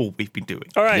this is all we've been doing.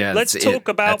 All right, Yeah, let's that's talk it.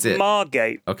 about That's it.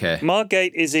 Margate. Okay.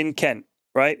 Margate is in Kent,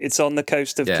 right? It's on the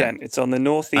coast of Kent. It's on the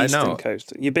northeastern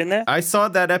coast. You been there? I saw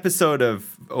that episode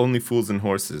of Only Fools and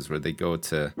Horses where they go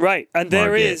to Right, and there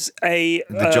Margate. is a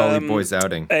the Jolly Boys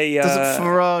outing. Doesn't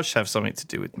Farage have something to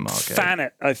do with Margate?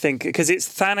 Thanet, I think, because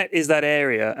Thanet is that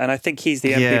area, and I think he's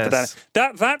the MP for Yes.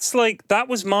 that. That's like, that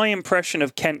was my impression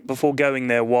of Kent before going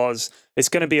there. Was it's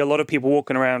going to be a lot of people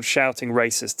walking around shouting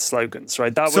racist slogans,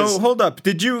 right? That So was. hold up,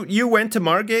 did you went to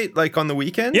Margate like on the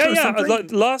weekend? Yeah, or yeah. something?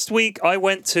 Last week I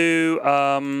went to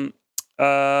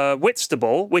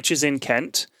Whitstable, which is in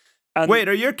Kent. And Wait,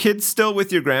 are your kids still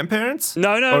with your grandparents?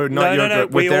 No.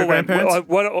 With We their all went.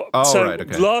 grandparents? So right,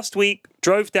 okay. last week,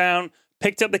 drove down,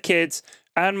 picked up the kids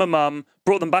and my mum,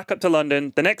 brought them back up to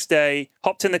London. The next day,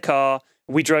 hopped in the car.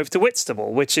 We drove to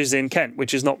Whitstable, which is in Kent,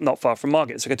 which is not far from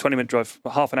Margate. It's like a 20-minute drive,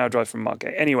 half an hour drive from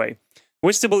Margate. Anyway,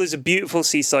 Whitstable is a beautiful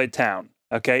seaside town.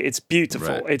 Okay, it's beautiful.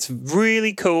 Right. It's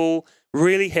really cool,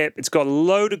 really hip. It's got a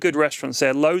load of good restaurants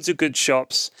there, loads of good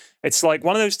shops. It's like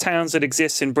one of those towns that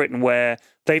exists in Britain where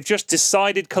they've just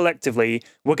decided collectively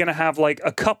we're going to have like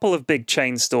a couple of big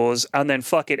chain stores and then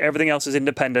fuck it, everything else is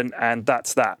independent and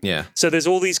that's that. Yeah. So there's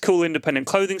all these cool independent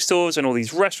clothing stores and all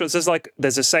these restaurants.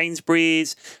 There's a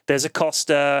Sainsbury's, there's a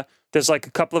Costa, there's like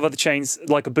a couple of other chains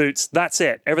like a Boots. That's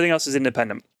it. Everything else is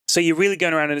independent. So you're really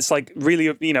going around and it's like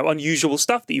really, you know, unusual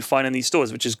stuff that you find in these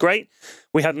stores, which is great.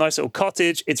 We had a nice little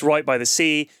cottage. It's right by the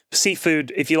sea.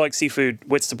 Seafood, if you like seafood,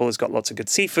 Whitstable has got lots of good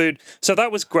seafood. So that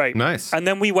was great. Nice. And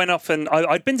then we went off and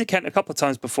I'd been to Kent a couple of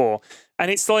times before. And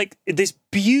it's like this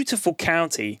beautiful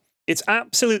county. It's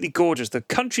absolutely gorgeous. The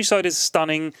countryside is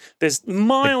stunning. There's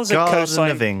miles The of Garden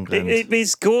coastline. of England. It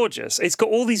is gorgeous. It's got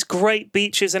all these great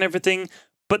beaches and everything.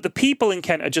 But the people in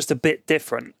Kent are just a bit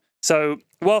different. So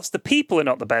whilst the people are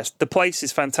not the best, the place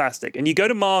is fantastic. And you go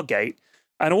to Margate,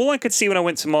 and all I could see when I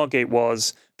went to Margate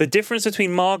was the difference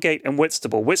between Margate and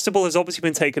Whitstable. Whitstable has obviously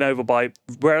been taken over by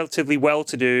relatively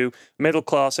well-to-do,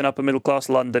 middle-class and upper-middle-class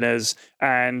Londoners,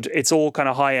 and it's all kind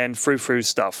of high-end frou-frou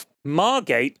stuff.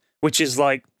 Margate, which is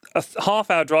like a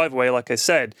half-hour drive away, like I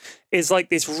said, is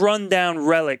like this rundown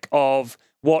relic of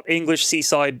what English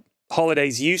seaside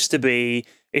holidays used to be.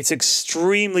 It's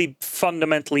extremely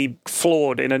fundamentally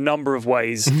flawed in a number of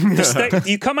ways.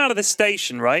 You come out of the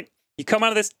station, right? You come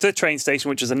out of the train station,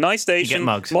 which is a nice station, You get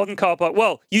mugged. modern car park.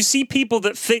 Well, you see people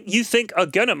that you think are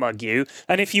gonna mug you,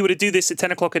 and if you were to do this at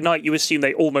 10 o'clock at night, you assume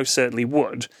they almost certainly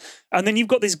would. And then you've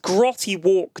got this grotty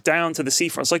walk down to the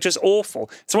seafront. It's like just awful.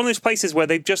 It's one of those places where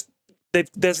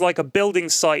there's like a building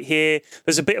site here.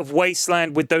 There's a bit of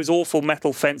wasteland with those awful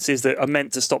metal fences that are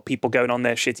meant to stop people going on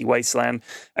their shitty wasteland.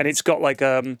 And it's got like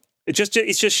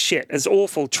it's just shit. There's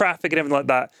awful traffic and everything like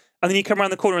that. And then you come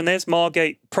around the corner and there's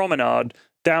Margate Promenade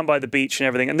down by the beach and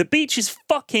everything. And the beach is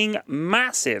fucking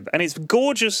massive. And it's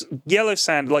gorgeous yellow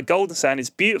sand, like golden sand.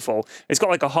 It's beautiful. It's got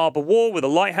like a harbour wall with a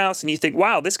lighthouse. And you think,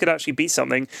 wow, this could actually be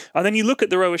something. And then you look at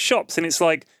the row of shops and it's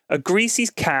like a greasy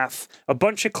calf, a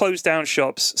bunch of closed down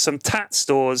shops, some tat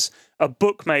stores, a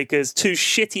bookmakers, 2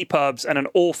 shitty pubs, and an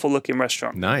awful looking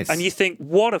restaurant. Nice. And you think,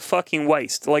 what a fucking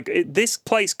waste. Like, this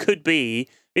place could be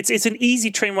It's an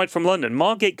easy train ride from London.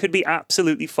 Margate could be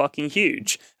absolutely fucking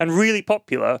huge and really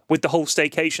popular with the whole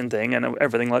staycation thing and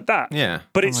everything like that. Yeah.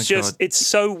 But it's just, it's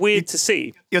so weird to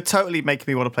see. You're totally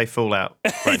making me want to play Fallout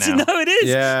right now. No, it is.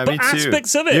 Yeah, but me too.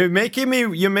 aspects of it. You're making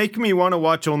me want to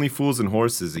watch Only Fools and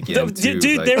Horses again, too.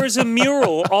 Dude, like. there is a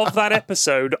mural of that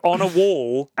episode on a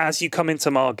wall as you come into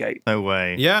Margate. No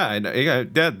way. Yeah,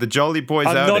 the Jolly Boys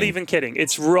I'm outing. not even kidding.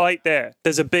 It's right there.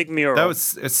 There's a big mural.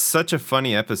 It's such a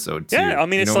funny episode, too. Yeah, I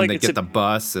mean, it's when like they get the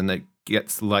bus and it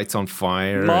gets lights on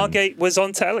fire. Margate was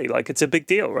on telly. Like, it's a big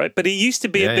deal, right? But it used to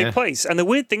be a big place. And the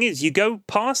weird thing is, you go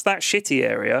past that shitty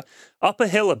area, up a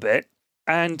hill a bit,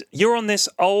 and you're on this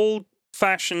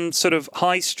old-fashioned sort of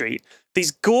high street. These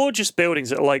gorgeous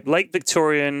buildings that are like late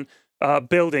Victorian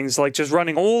buildings, like just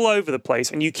running all over the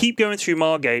place. And you keep going through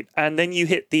Margate, and then you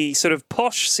hit the sort of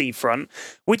posh seafront,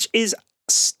 which is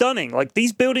stunning. Like,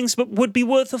 these buildings would be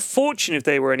worth a fortune if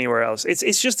they were anywhere else.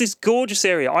 It's just this gorgeous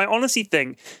area. I honestly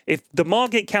think if the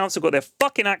Margate Council got their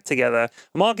fucking act together,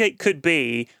 Margate could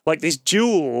be like this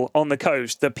jewel on the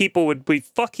coast that people would be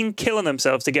fucking killing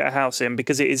themselves to get a house in,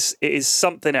 because it is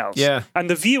something else. Yeah. And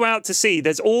the view out to sea,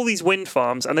 there's all these wind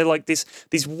farms, and they're like this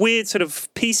weird sort of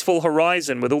peaceful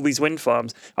horizon with all these wind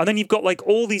farms. And then you've got like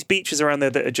all these beaches around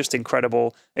there that are just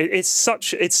incredible. It's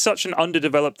such an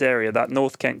underdeveloped area, that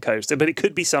North Kent coast, but it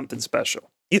could be something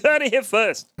special. You heard it here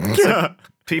first.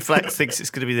 P-Flax thinks it's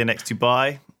going to be the next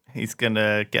Dubai. He's going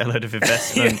to get a load of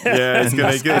investment. Yeah,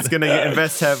 it's going to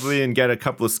invest heavily and get a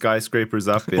couple of skyscrapers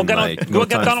up in We'll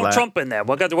get Donald flat. Trump in there.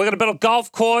 We're going to build a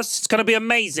golf course. It's going to be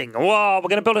amazing. Whoa, we're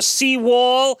going to build a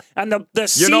seawall, and the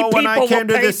sea people will pay for it. When I came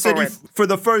to this city for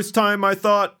the first time, I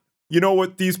thought, you know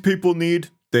what these people need?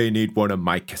 They need one of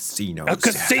my casinos. A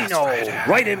casino,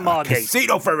 right in Margate.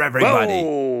 Casino for everybody.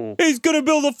 Whoa. He's gonna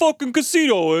build a fucking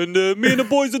casino, and me and the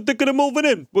boys are thinking of moving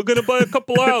in. We're gonna buy a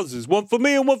couple of houses, one for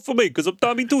me and one for me, because I'm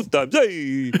Tommy two times.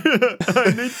 Hey,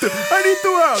 I need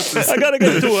two houses. I gotta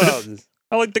get 2 houses.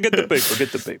 I like to get the paper.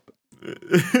 Get the paper.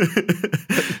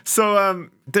 So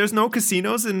there's no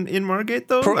casinos in Margate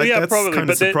though. That's probably, kind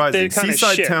of surprising. They're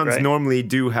Seaside shit, towns right? normally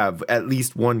do have at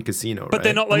least one casino, but right?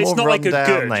 they're not like, it's The more not like a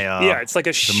rundown good. they are, Yeah, it's like a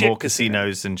the shit more casino.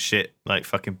 casinos and shit, like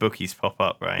fucking bookies pop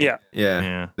up, right? Yeah.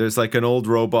 Yeah. There's like an old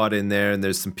robot in there, and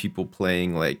there's some people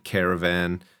playing like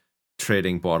Caravan,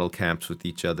 trading bottle caps with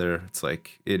each other. It's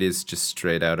like, it is just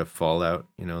straight out of Fallout.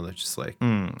 You know, they're just like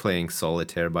playing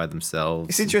solitaire by themselves.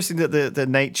 It's interesting that the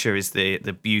nature is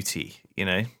the beauty, you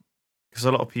know? Because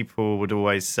a lot of people would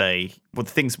always say, well,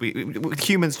 the things we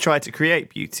humans try to create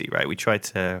beauty, right? We try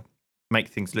to make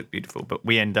things look beautiful, but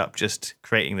we end up just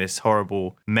creating this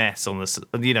horrible mess on this,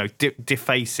 you know,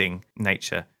 defacing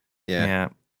nature. Yeah.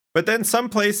 But then some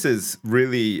places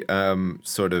really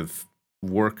sort of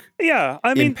work Yeah,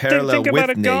 I mean, in parallel think about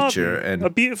with a garden, nature and a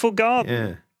beautiful garden.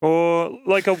 Yeah. Or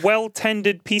like a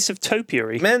well-tended piece of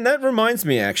topiary. Man, that reminds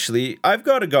me, actually. I've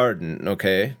got a garden,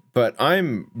 okay? But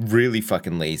I'm really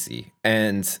fucking lazy.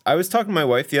 And I was talking to my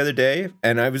wife the other day,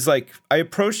 and I was like, I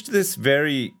approached this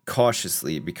very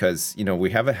cautiously because, you know,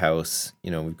 we have a house, you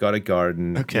know, we've got a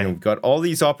garden. Okay. You know, we've got all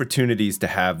these opportunities to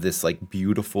have this, like,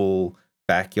 beautiful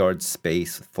backyard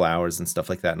space with flowers and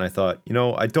stuff like that. And I thought, you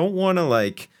know, I don't want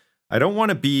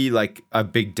to be like a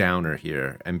big downer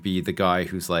here and be the guy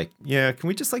who's like, yeah, can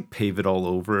we just like pave it all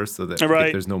over so that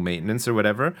like, there's no maintenance or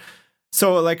whatever?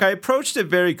 So like I approached it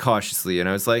very cautiously, and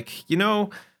I was like, you know,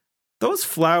 those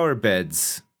flower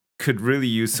beds could really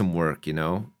use some work, you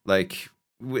know? Like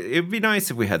it'd be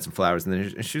nice if we had some flowers. And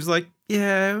then she was like,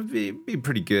 yeah, it'd be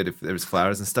pretty good if there was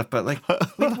flowers and stuff, but like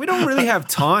we don't really have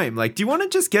time. Like, do you want to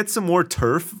just get some more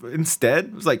turf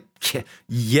instead? I was like,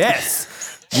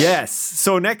 yes. Yes.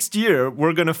 So next year,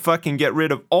 we're going to fucking get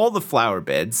rid of all the flower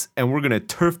beds, and we're going to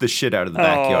turf the shit out of the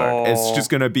backyard. It's just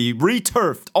going to be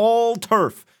re-turfed, all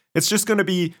turf. It's just going to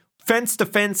be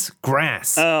fence-to-fence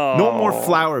grass. No more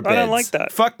flower beds. I don't like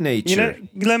that. Fuck nature. You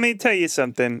know, let me tell you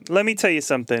something.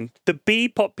 The bee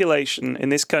population in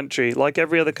this country, like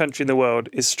every other country in the world,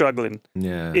 is struggling.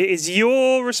 Yeah. It is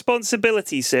your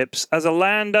responsibility, Sips, as a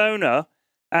landowner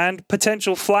and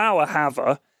potential flower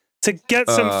haver, to get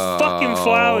some fucking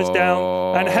flowers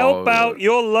down and help out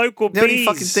your local bees. The only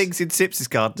fucking things in Sips'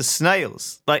 garden are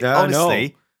snails. Like, Yeah,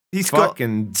 honestly, he's got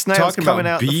fucking snails talking coming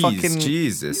about out bees. the fucking...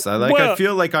 Jesus. I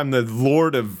feel like I'm the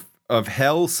lord of of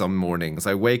hell some mornings.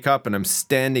 I wake up and I'm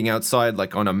standing outside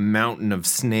like on a mountain of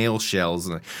snail shells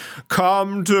and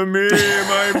come to me,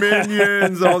 my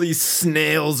minions. All these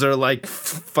snails are like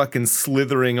fucking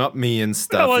slithering up me and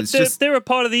stuff. Well, they're a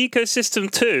part of the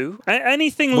ecosystem too.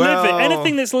 Anything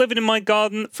that's living in my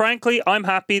garden, frankly, I'm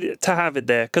happy to have it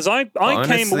there because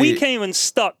we came and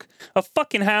stuck a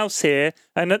fucking house here,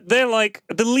 and they're like,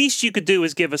 the least you could do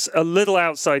is give us a little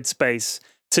outside space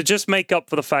to just make up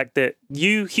for the fact that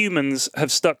you humans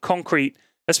have stuck concrete,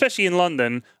 especially in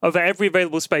London, over every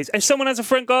available space. If someone has a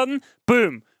front garden,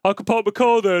 boom, I can park my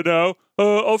car there now,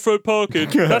 off-road parking.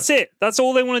 That's it. That's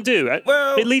all they want to do.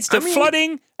 Well, it leads to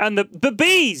flooding and the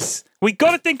bees. We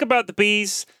got to think about the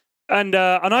bees. And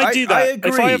I do that. I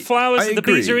agree. If I have flowers that the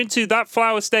bees are into, that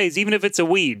flower stays, even if it's a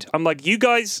weed. I'm like, you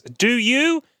guys, do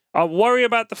you? I'll worry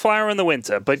about the flower in the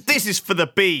winter, but this is for the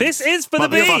bees. This is for the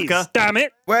bees. Damn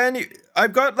it!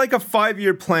 I've got like a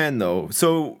 5-year plan though.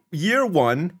 So year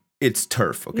 1, it's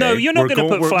turf. Okay? No, you're not going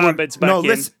to put flower beds back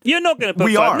in. You're not going to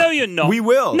put. No, you're not. We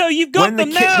will. No, you've got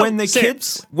them now. When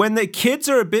the kids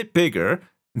are a bit bigger,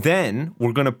 then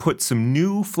we're going to put some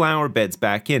new flower beds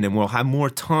back in, and we'll have more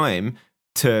time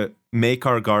to make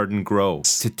our garden grow,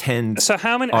 to tend. So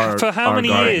how many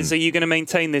years are you going to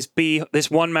maintain this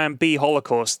one-man bee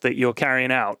holocaust that you're carrying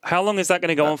out? How long is that going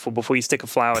to go on for before you stick a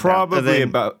flower down? Probably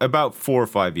about 4 or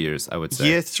 5 years, I would say.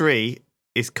 Year 3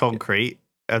 is concrete.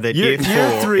 And then year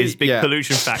 4 is big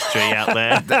pollution factory out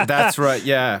there. That's right.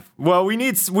 Yeah. Well, we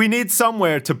need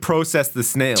somewhere to process the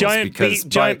snails.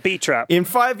 Giant bee trap. In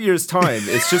 5 years' time,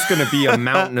 it's just going to be a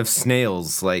mountain of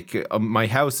snails. Like my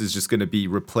house is just going to be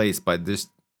replaced by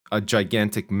a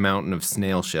gigantic mountain of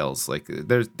snail shells. Like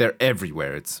they're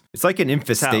everywhere. It's like an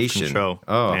infestation. It's out of control.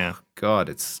 Oh yeah. God,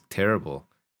 it's terrible.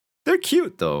 They're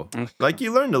cute though. Like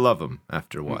you learn to love them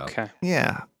after a while. Okay.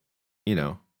 Yeah. You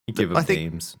know. You give them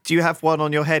names. Do you have one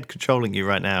on your head controlling you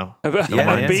right now?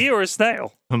 A bee or a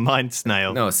snail? A mine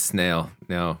snail. No, snail.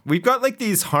 No. We've got like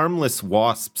these harmless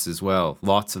wasps as well.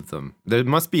 Lots of them. There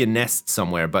must be a nest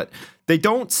somewhere, but they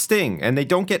don't sting and they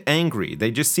don't get angry.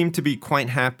 They just seem to be quite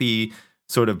happy,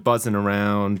 sort of buzzing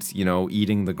around,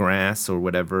 eating the grass or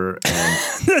whatever. And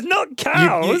they're not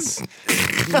cows.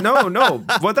 No.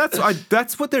 Well,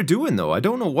 that's what they're doing though. I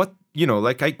don't know what.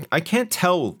 I can't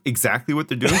tell exactly what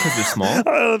they're doing because they're small.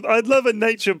 I'd love a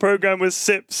nature program with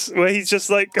Sips where he's just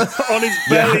like on his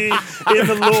belly in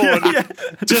the lawn,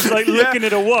 just like looking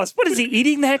at a wasp. What is he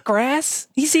eating? That grass?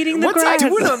 He's eating the grass. What's he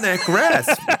doing on that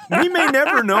grass? We may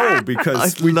never know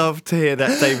because I'd love to hear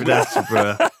that, David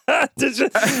Attenborough.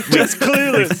 just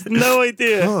clueless, no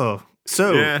idea. Oh.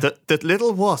 So, the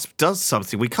little wasp does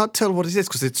something. We can't tell what it is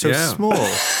because it's so small.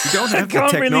 You don't have the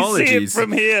technologies. technologies. Really see it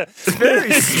from here. It's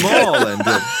very small and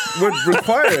it would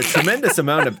require a tremendous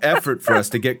amount of effort for us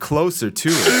to get closer to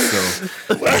it.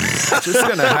 So, just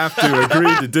going to have to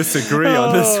agree to disagree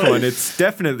on this one. It's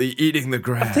definitely eating the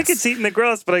grass. I think it's eating the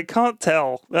grass, but I can't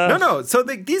tell. No. So,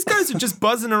 these guys are just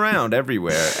buzzing around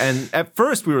everywhere. And at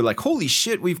first, we were like, holy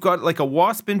shit, we've got like a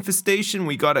wasp infestation.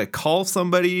 We got to call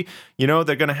somebody. They're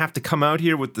going to have to come out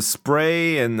here with the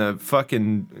spray and the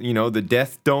fucking, the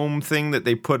death dome thing that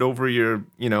they put over your,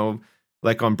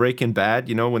 like on Breaking Bad,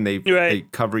 when they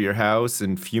cover your house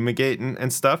and fumigate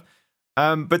and stuff.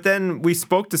 But then we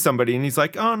spoke to somebody and he's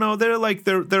like, oh no,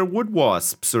 they're wood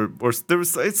wasps or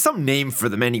it's some name for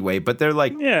them anyway, but they're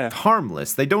like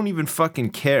harmless. They don't even fucking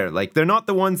care. Like they're not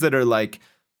the ones that are like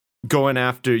going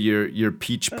after your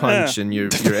peach punch and your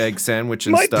egg sandwich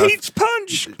and stuff. My peach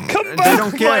punch, come back! They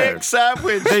don't care. My egg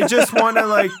sandwich. They just want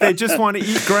to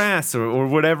eat grass or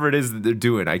whatever it is that they're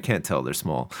doing. I can't tell. They're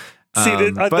small. See,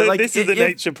 this is the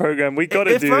nature program. We got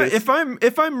to do this.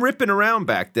 If I'm ripping around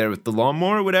back there with the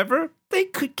lawnmower or whatever, they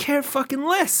could care fucking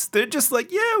less. They're just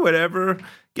like, yeah, whatever.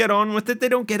 Get on with it. They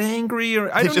don't get angry, or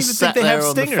I don't even think they have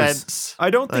stingers.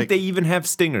 I don't think they even have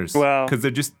stingers. Wow, because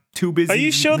they're just too busy. Are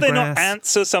you sure they're not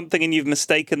ants or something, and you've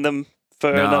mistaken them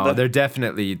for another? No, they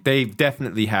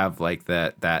definitely have like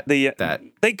that.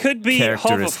 They could be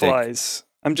hoverflies.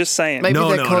 I'm just saying. Maybe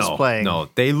they're cosplaying. No,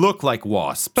 they look like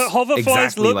wasps. But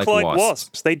hoverflies look like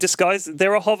wasps.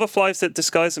 There are hoverflies that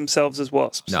disguise themselves as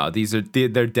wasps. No,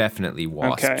 they're definitely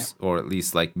wasps, or at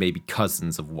least like maybe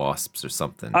cousins of wasps or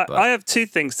something. I have 2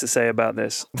 things to say about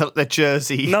this. The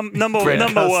Jersey. Number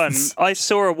one, I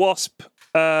saw a wasp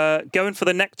going for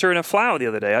the nectar in a flower the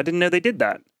other day. I didn't know they did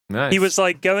that. Nice. He was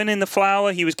like going in the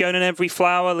flower. He was going in every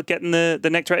flower, getting the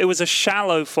nectar. It was a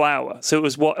shallow flower, so it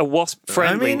was a wasp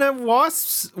friendly. I mean,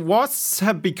 wasps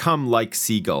have become like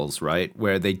seagulls, right?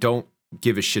 Where they don't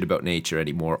give a shit about nature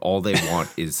anymore. All they want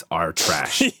is our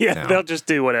trash. Yeah, they'll just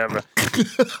do whatever.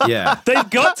 Yeah, they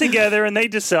got together and they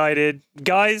decided,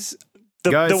 guys,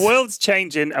 The world's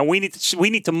changing, and we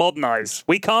need to modernize.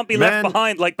 We can't be left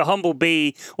behind like the humble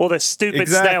bee or the stupid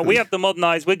snail. We have to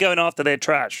modernize. We're going after their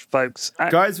trash, folks.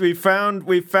 Guys, we found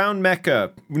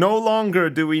Mecca. No longer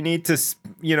do we need to,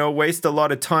 waste a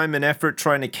lot of time and effort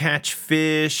trying to catch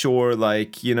fish or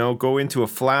go into a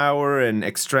flower and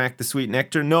extract the sweet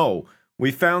nectar. No. We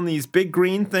found these big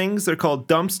green things. They're called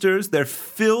dumpsters. They're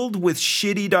filled with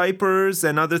shitty diapers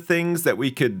and other things that we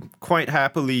could quite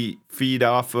happily feed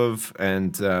off of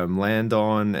and land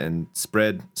on and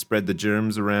spread the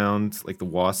germs around like the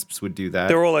wasps would do that.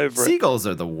 They're all over Seagulls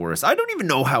are the worst. I don't even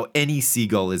know how any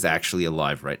seagull is actually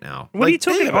alive right now. What are you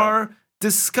talking about? They are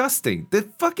disgusting. The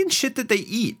fucking shit that they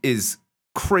eat is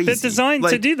crazy. They're designed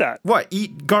to do that. What?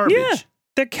 Eat garbage? Yeah,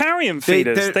 they're carrion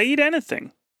feeders. They eat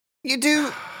anything. You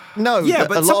do... No, yeah,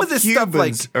 but some of this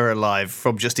humans stuff are alive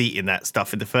from just eating that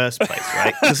stuff in the first place,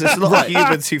 right? Because there's a lot of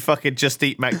humans who fucking just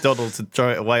eat McDonald's and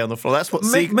throw it away on the floor. That's what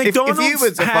McDonald's if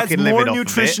humans are has fucking more living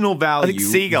nutritional off of it, value. I think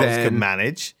seagulls can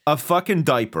manage a fucking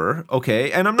diaper,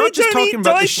 okay? And I'm not just talking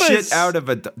about the shit out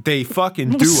of they fucking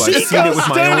do. I've seen it with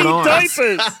my own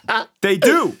eyes. They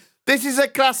do. This is a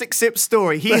classic Sip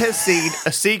story. He has seen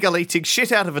a seagull eating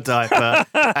shit out of a diaper,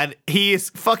 and he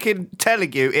is fucking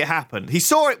telling you it happened. He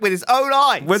saw it with his own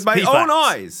eyes. With my own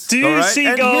eyes. Do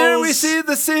seagulls... And here we see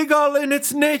the seagull in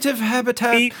its native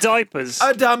habitat. Eat diapers.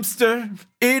 A dumpster.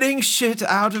 Eating shit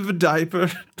out of a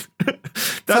diaper.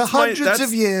 For hundreds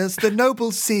of years, the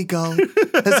noble seagull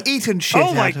has eaten shit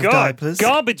out of diapers.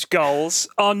 Garbage gulls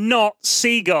are not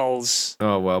seagulls.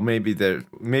 Oh well, maybe they're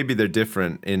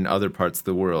different in other parts of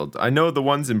the world. I know the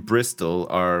ones in Bristol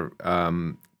are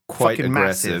quite fucking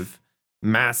aggressive,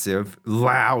 massive,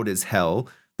 loud as hell.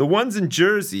 The ones in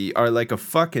Jersey are like a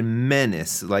fucking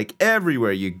menace. Like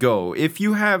everywhere you go, if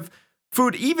you have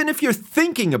food, even if you're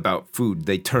thinking about food,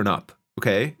 they turn up.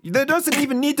 Okay? There doesn't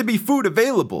even need to be food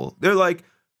available. They're like,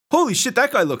 holy shit,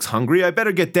 that guy looks hungry. I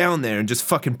better get down there and just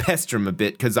fucking pester him a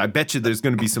bit because I bet you there's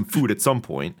going to be some food at some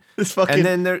point. And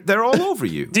then they're all over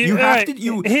you. You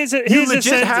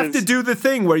legit have to do the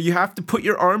thing where you have to put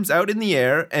your arms out in the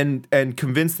air and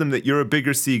convince them that you're a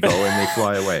bigger seagull and they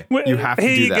fly away. You have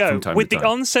to do that from time With to time. the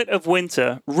onset of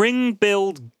winter,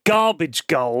 ring-billed garbage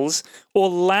gulls, or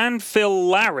landfill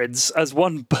larids, as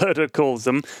one birder calls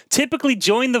them, typically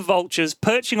join the vultures,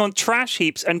 perching on trash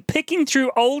heaps and picking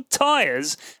through old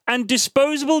tires and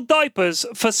disposable diapers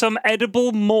for some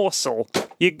edible morsel.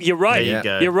 You're right.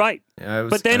 You're right.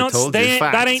 But they're not.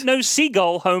 That ain't no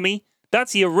seagull, homie.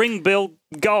 That's your ring-billed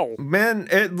gull. Man,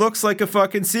 it looks like a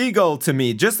fucking seagull to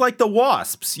me. Just like the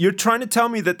wasps. You're trying to tell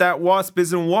me that wasp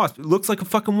isn't a wasp. It looks like a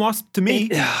fucking wasp to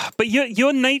me. But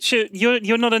your nature,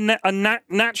 you're not a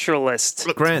naturalist.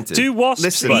 Granted. Do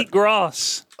wasps eat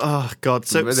grass? Oh God!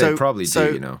 They probably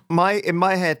do. In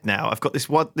my head now, I've got this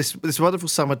wonderful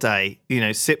summer day.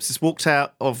 Sips has walked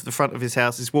out of the front of his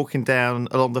house. He's walking down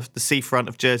along the seafront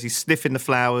of Jersey, sniffing the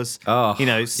flowers.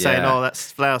 Saying, "Oh, that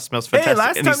flower smells fantastic."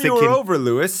 Hey, last time you were over,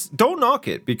 Lewis, don't knock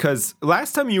it because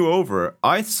last time you were over,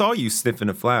 I saw you sniffing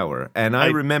a flower, and I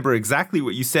remember exactly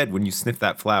what you said when you sniffed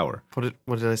that flower.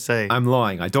 What did I say? I'm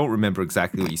lying. I don't remember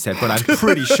exactly what you said, but I'm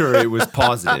pretty sure it was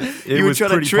positive. You were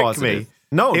trying to trick positive. Me.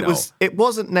 No, it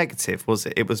wasn't negative, was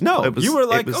it? It was you were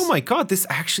like, oh my God, this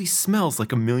actually smells like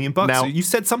 $1 million. Now, you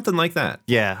said something like that.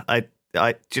 Yeah, I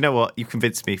do you know what? You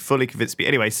convinced me, fully convinced me.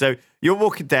 Anyway, so you're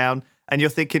walking down and you're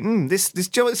thinking, this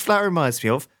flower reminds me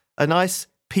of a nice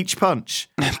peach punch.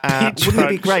 Wouldn't it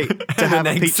be great to have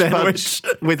a peach punch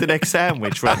with an egg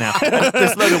sandwich right now?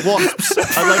 There's a load of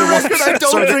wasps. I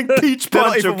don't drink peach punch,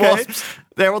 not even wasps.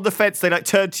 They're on the fence. They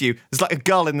turn to you. There's like a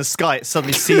gull in the sky. It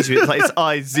suddenly sees you. It's like its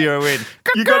eyes zero in.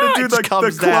 You got to do like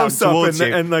the close up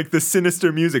and like the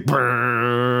sinister music.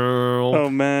 Oh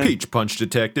man! Peach punch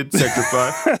detected. Sector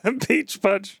 5. Peach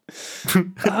punch.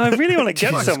 I really want to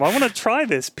get some. I want to try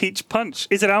this peach punch.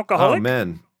 Is it alcoholic? Oh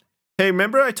man! Hey,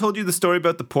 remember I told you the story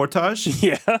about the portage?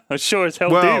 Yeah, I sure as hell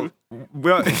do.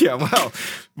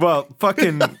 Well,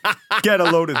 fucking get a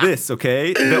load of this,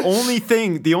 okay? The only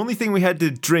thing we had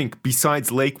to drink besides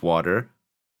lake water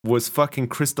was fucking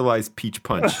crystallized peach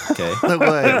punch, okay? No way.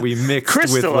 That we mixed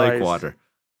with lake water.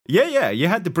 Yeah, you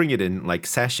had to bring it in like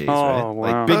sachets, right? Wow.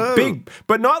 Like big,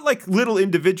 but not like little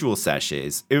individual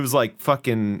sachets. It was like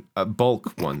fucking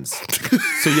bulk ones.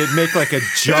 So you'd make like a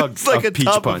jug like of peach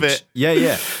punch. Of it.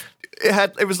 Yeah.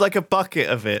 It was like a bucket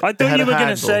of it. I thought you were going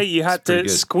to say you had to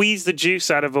squeeze the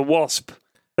juice out of a wasp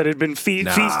that had been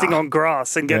feasting on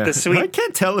grass and get the sweet. I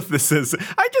can't tell if this is.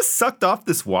 I just sucked off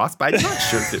this wasp. I'm not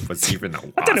sure if it was even a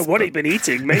wasp. I don't know what he'd been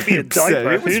eating. Maybe a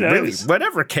diaper. Who knows? Really,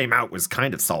 whatever came out was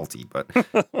kind of salty, but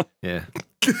yeah.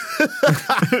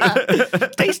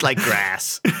 Tastes like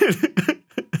grass.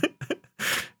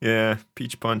 Yeah,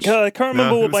 peach punch. God, I can't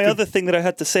remember what my good. other thing that I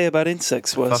had to say about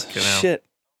insects was. Shit.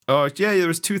 Oh, yeah, there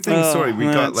was two things. Sorry, we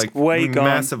got like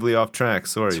massively off track.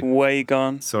 Sorry. It's way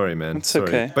gone. Sorry, man. It's Sorry.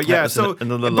 okay. But yeah,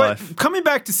 another life. Coming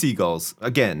back to seagulls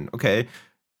again, okay.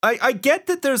 I get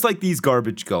that there's like these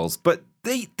garbage gulls, but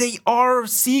they are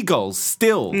seagulls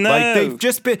still. No.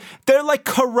 Like they're like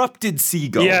corrupted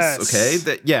seagulls, Yes.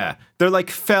 okay? They're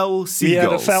like fell seagulls.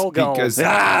 Yeah, the fell gull.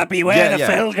 Beware the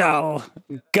fell gull.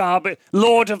 Garbage,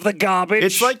 Lord of the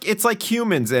garbage. It's like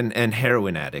humans and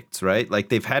heroin addicts, right? Like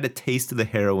they've had a taste of the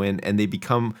heroin and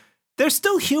they're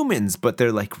still humans, but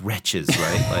they're like wretches,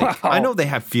 right? Like I know they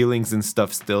have feelings and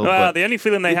stuff still. But the only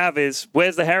feeling they have is,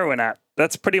 where's the heroin at?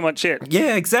 That's pretty much it.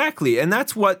 Yeah, exactly. And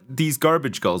that's what these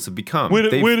garbage gulls have become. Where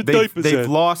the diapers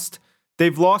at?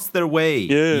 They've lost their way.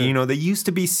 Yeah. You know, they used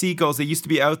to be seagulls. They used to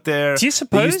be out there. Do you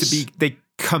suppose? They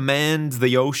command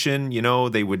the ocean, you know,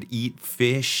 they would eat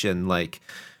fish and like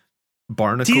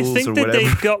barnacles Do you think or that whatever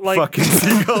they've got like fucking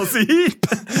seagulls eat.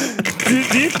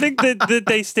 Do you think that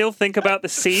they still think about the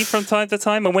sea from time to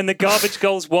time? And when the garbage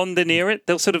gulls wander near it,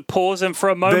 they'll sort of pause and for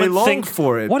a moment They long think,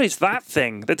 for it. what is that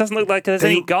thing? That doesn't look like there's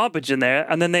any garbage in there.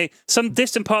 And then some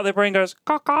distant part of their brain goes,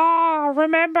 caw,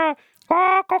 remember?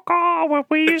 Caw,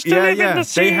 we used to live in the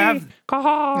sea. They have,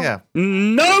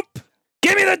 Nope!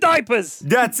 Give me the diapers!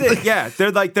 That's it, yeah.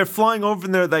 They're flying over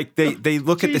and they're like, they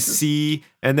look at the sea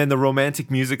and then the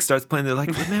romantic music starts playing. They're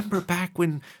like, remember back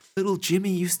when little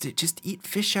Jimmy used to just eat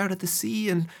fish out of the sea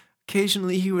and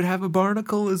occasionally he would have a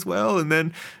barnacle as well. And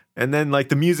then like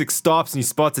the music stops and he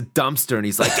spots a dumpster and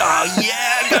he's like, oh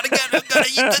yeah, gotta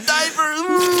eat the diaper.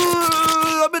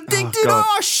 I'm addicted.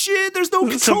 Oh shit, there's no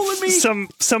controlling me. Some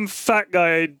fat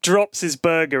guy drops his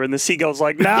burger and the seagull's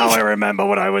like, now I remember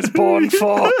what I was born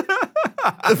for.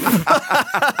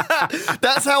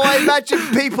 That's how I imagine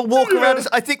people walk around.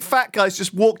 I think fat guys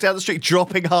just walk down the street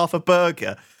dropping half a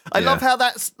burger. I love how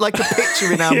that's like a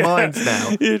picture in our minds now.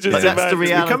 Like, that's the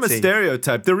reality. It's become a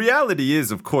stereotype. The reality is,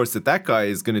 of course, that guy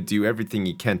is going to do everything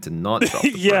he can to not drop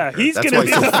the burger. He's going to be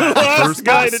the last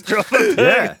guy to drop a burger.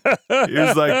 Yeah. He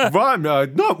was like, well, I'm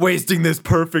not wasting this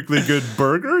perfectly good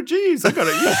burger. Jeez, I got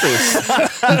to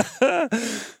eat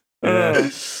this.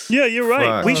 Yeah, you're right.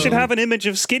 Fuck. We should have an image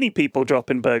of skinny people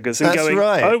dropping burgers and That's going,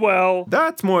 right. oh, well.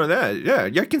 That's more of that. Yeah,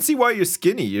 I can see why you're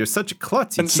skinny. You're such a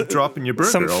klutz. You keep dropping your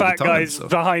burger Some all fat the time. guy's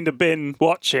behind a bin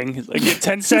watching. He's like,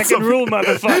 10-second rule,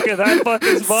 motherfucker. That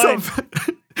fucker's mine.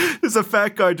 There's a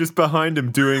fat guy just behind him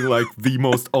doing like the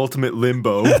most ultimate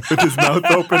limbo with his mouth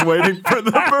open waiting for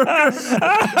the burger.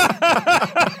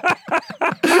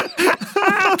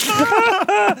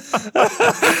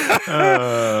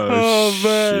 Oh,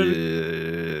 man.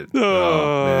 Shit.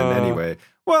 Oh, man. Anyway.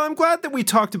 Well, I'm glad that we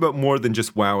talked about more than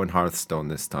just WoW and Hearthstone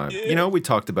this time. You know, we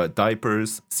talked about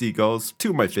diapers, seagulls, two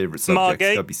of my favorite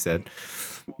subjects, gotta be said.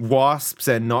 Wasps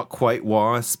and not quite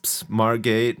wasps,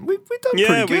 Margate. We've done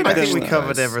pretty good. I think we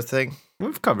covered everything.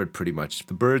 We've covered pretty much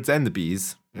the birds and the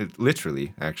bees. It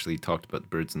literally actually talked about the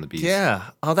birds and the bees. Yeah.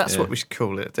 Oh, that's what we should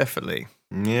call it, definitely.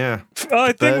 Yeah.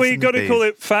 I think we got to call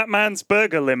it Fat Man's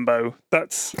Burger Limbo.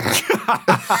 That's... Yeah,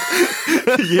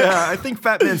 I think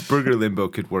Fat Man's Burger Limbo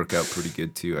could work out pretty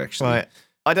good too, actually. Right.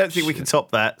 I don't think we can top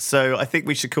that, so I think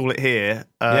we should call it here.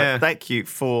 Thank you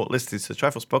for listening to the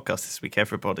Triforce podcast this week,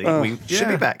 everybody. We should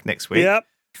be back next week. Yep.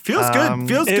 Feels good.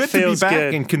 Feels good to be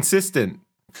back and consistent.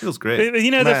 Feels great.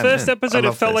 You know, the first episode,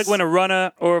 it felt like when a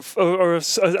runner or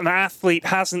an athlete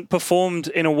hasn't performed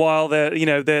in a while.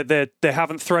 They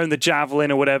haven't thrown the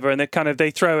javelin or whatever, and they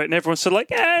throw it, and everyone's sort of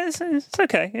like, yeah, it's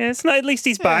okay. Yeah, it's not, at least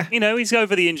he's back. You know, he's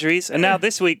over the injuries, and now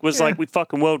this week was like we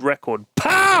fucking world record.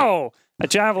 Pow! A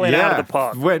javelin out of the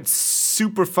park. Went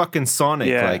super fucking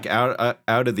sonic, like out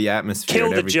of the atmosphere.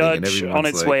 Killed and the everything, judge on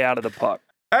its way out of the park.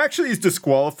 Actually, he's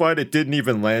disqualified. It didn't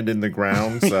even land in the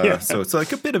ground, so it's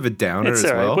like a bit of a downer as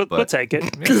well. Right. We'll take it.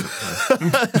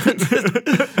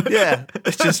 Yeah,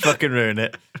 let's just fucking ruin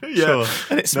it. Yeah, sure.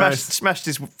 And it smashed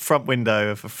his front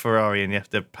window of a Ferrari, and you have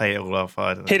to pay it all off.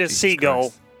 Hit a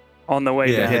seagull on the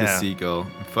way down. Hit a seagull.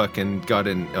 Fucking got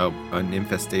an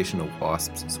infestation of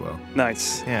wasps as well.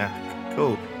 Nice. Yeah,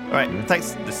 cool. All right,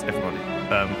 thanks, everybody.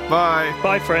 Bye.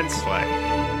 Bye, friends.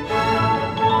 Bye.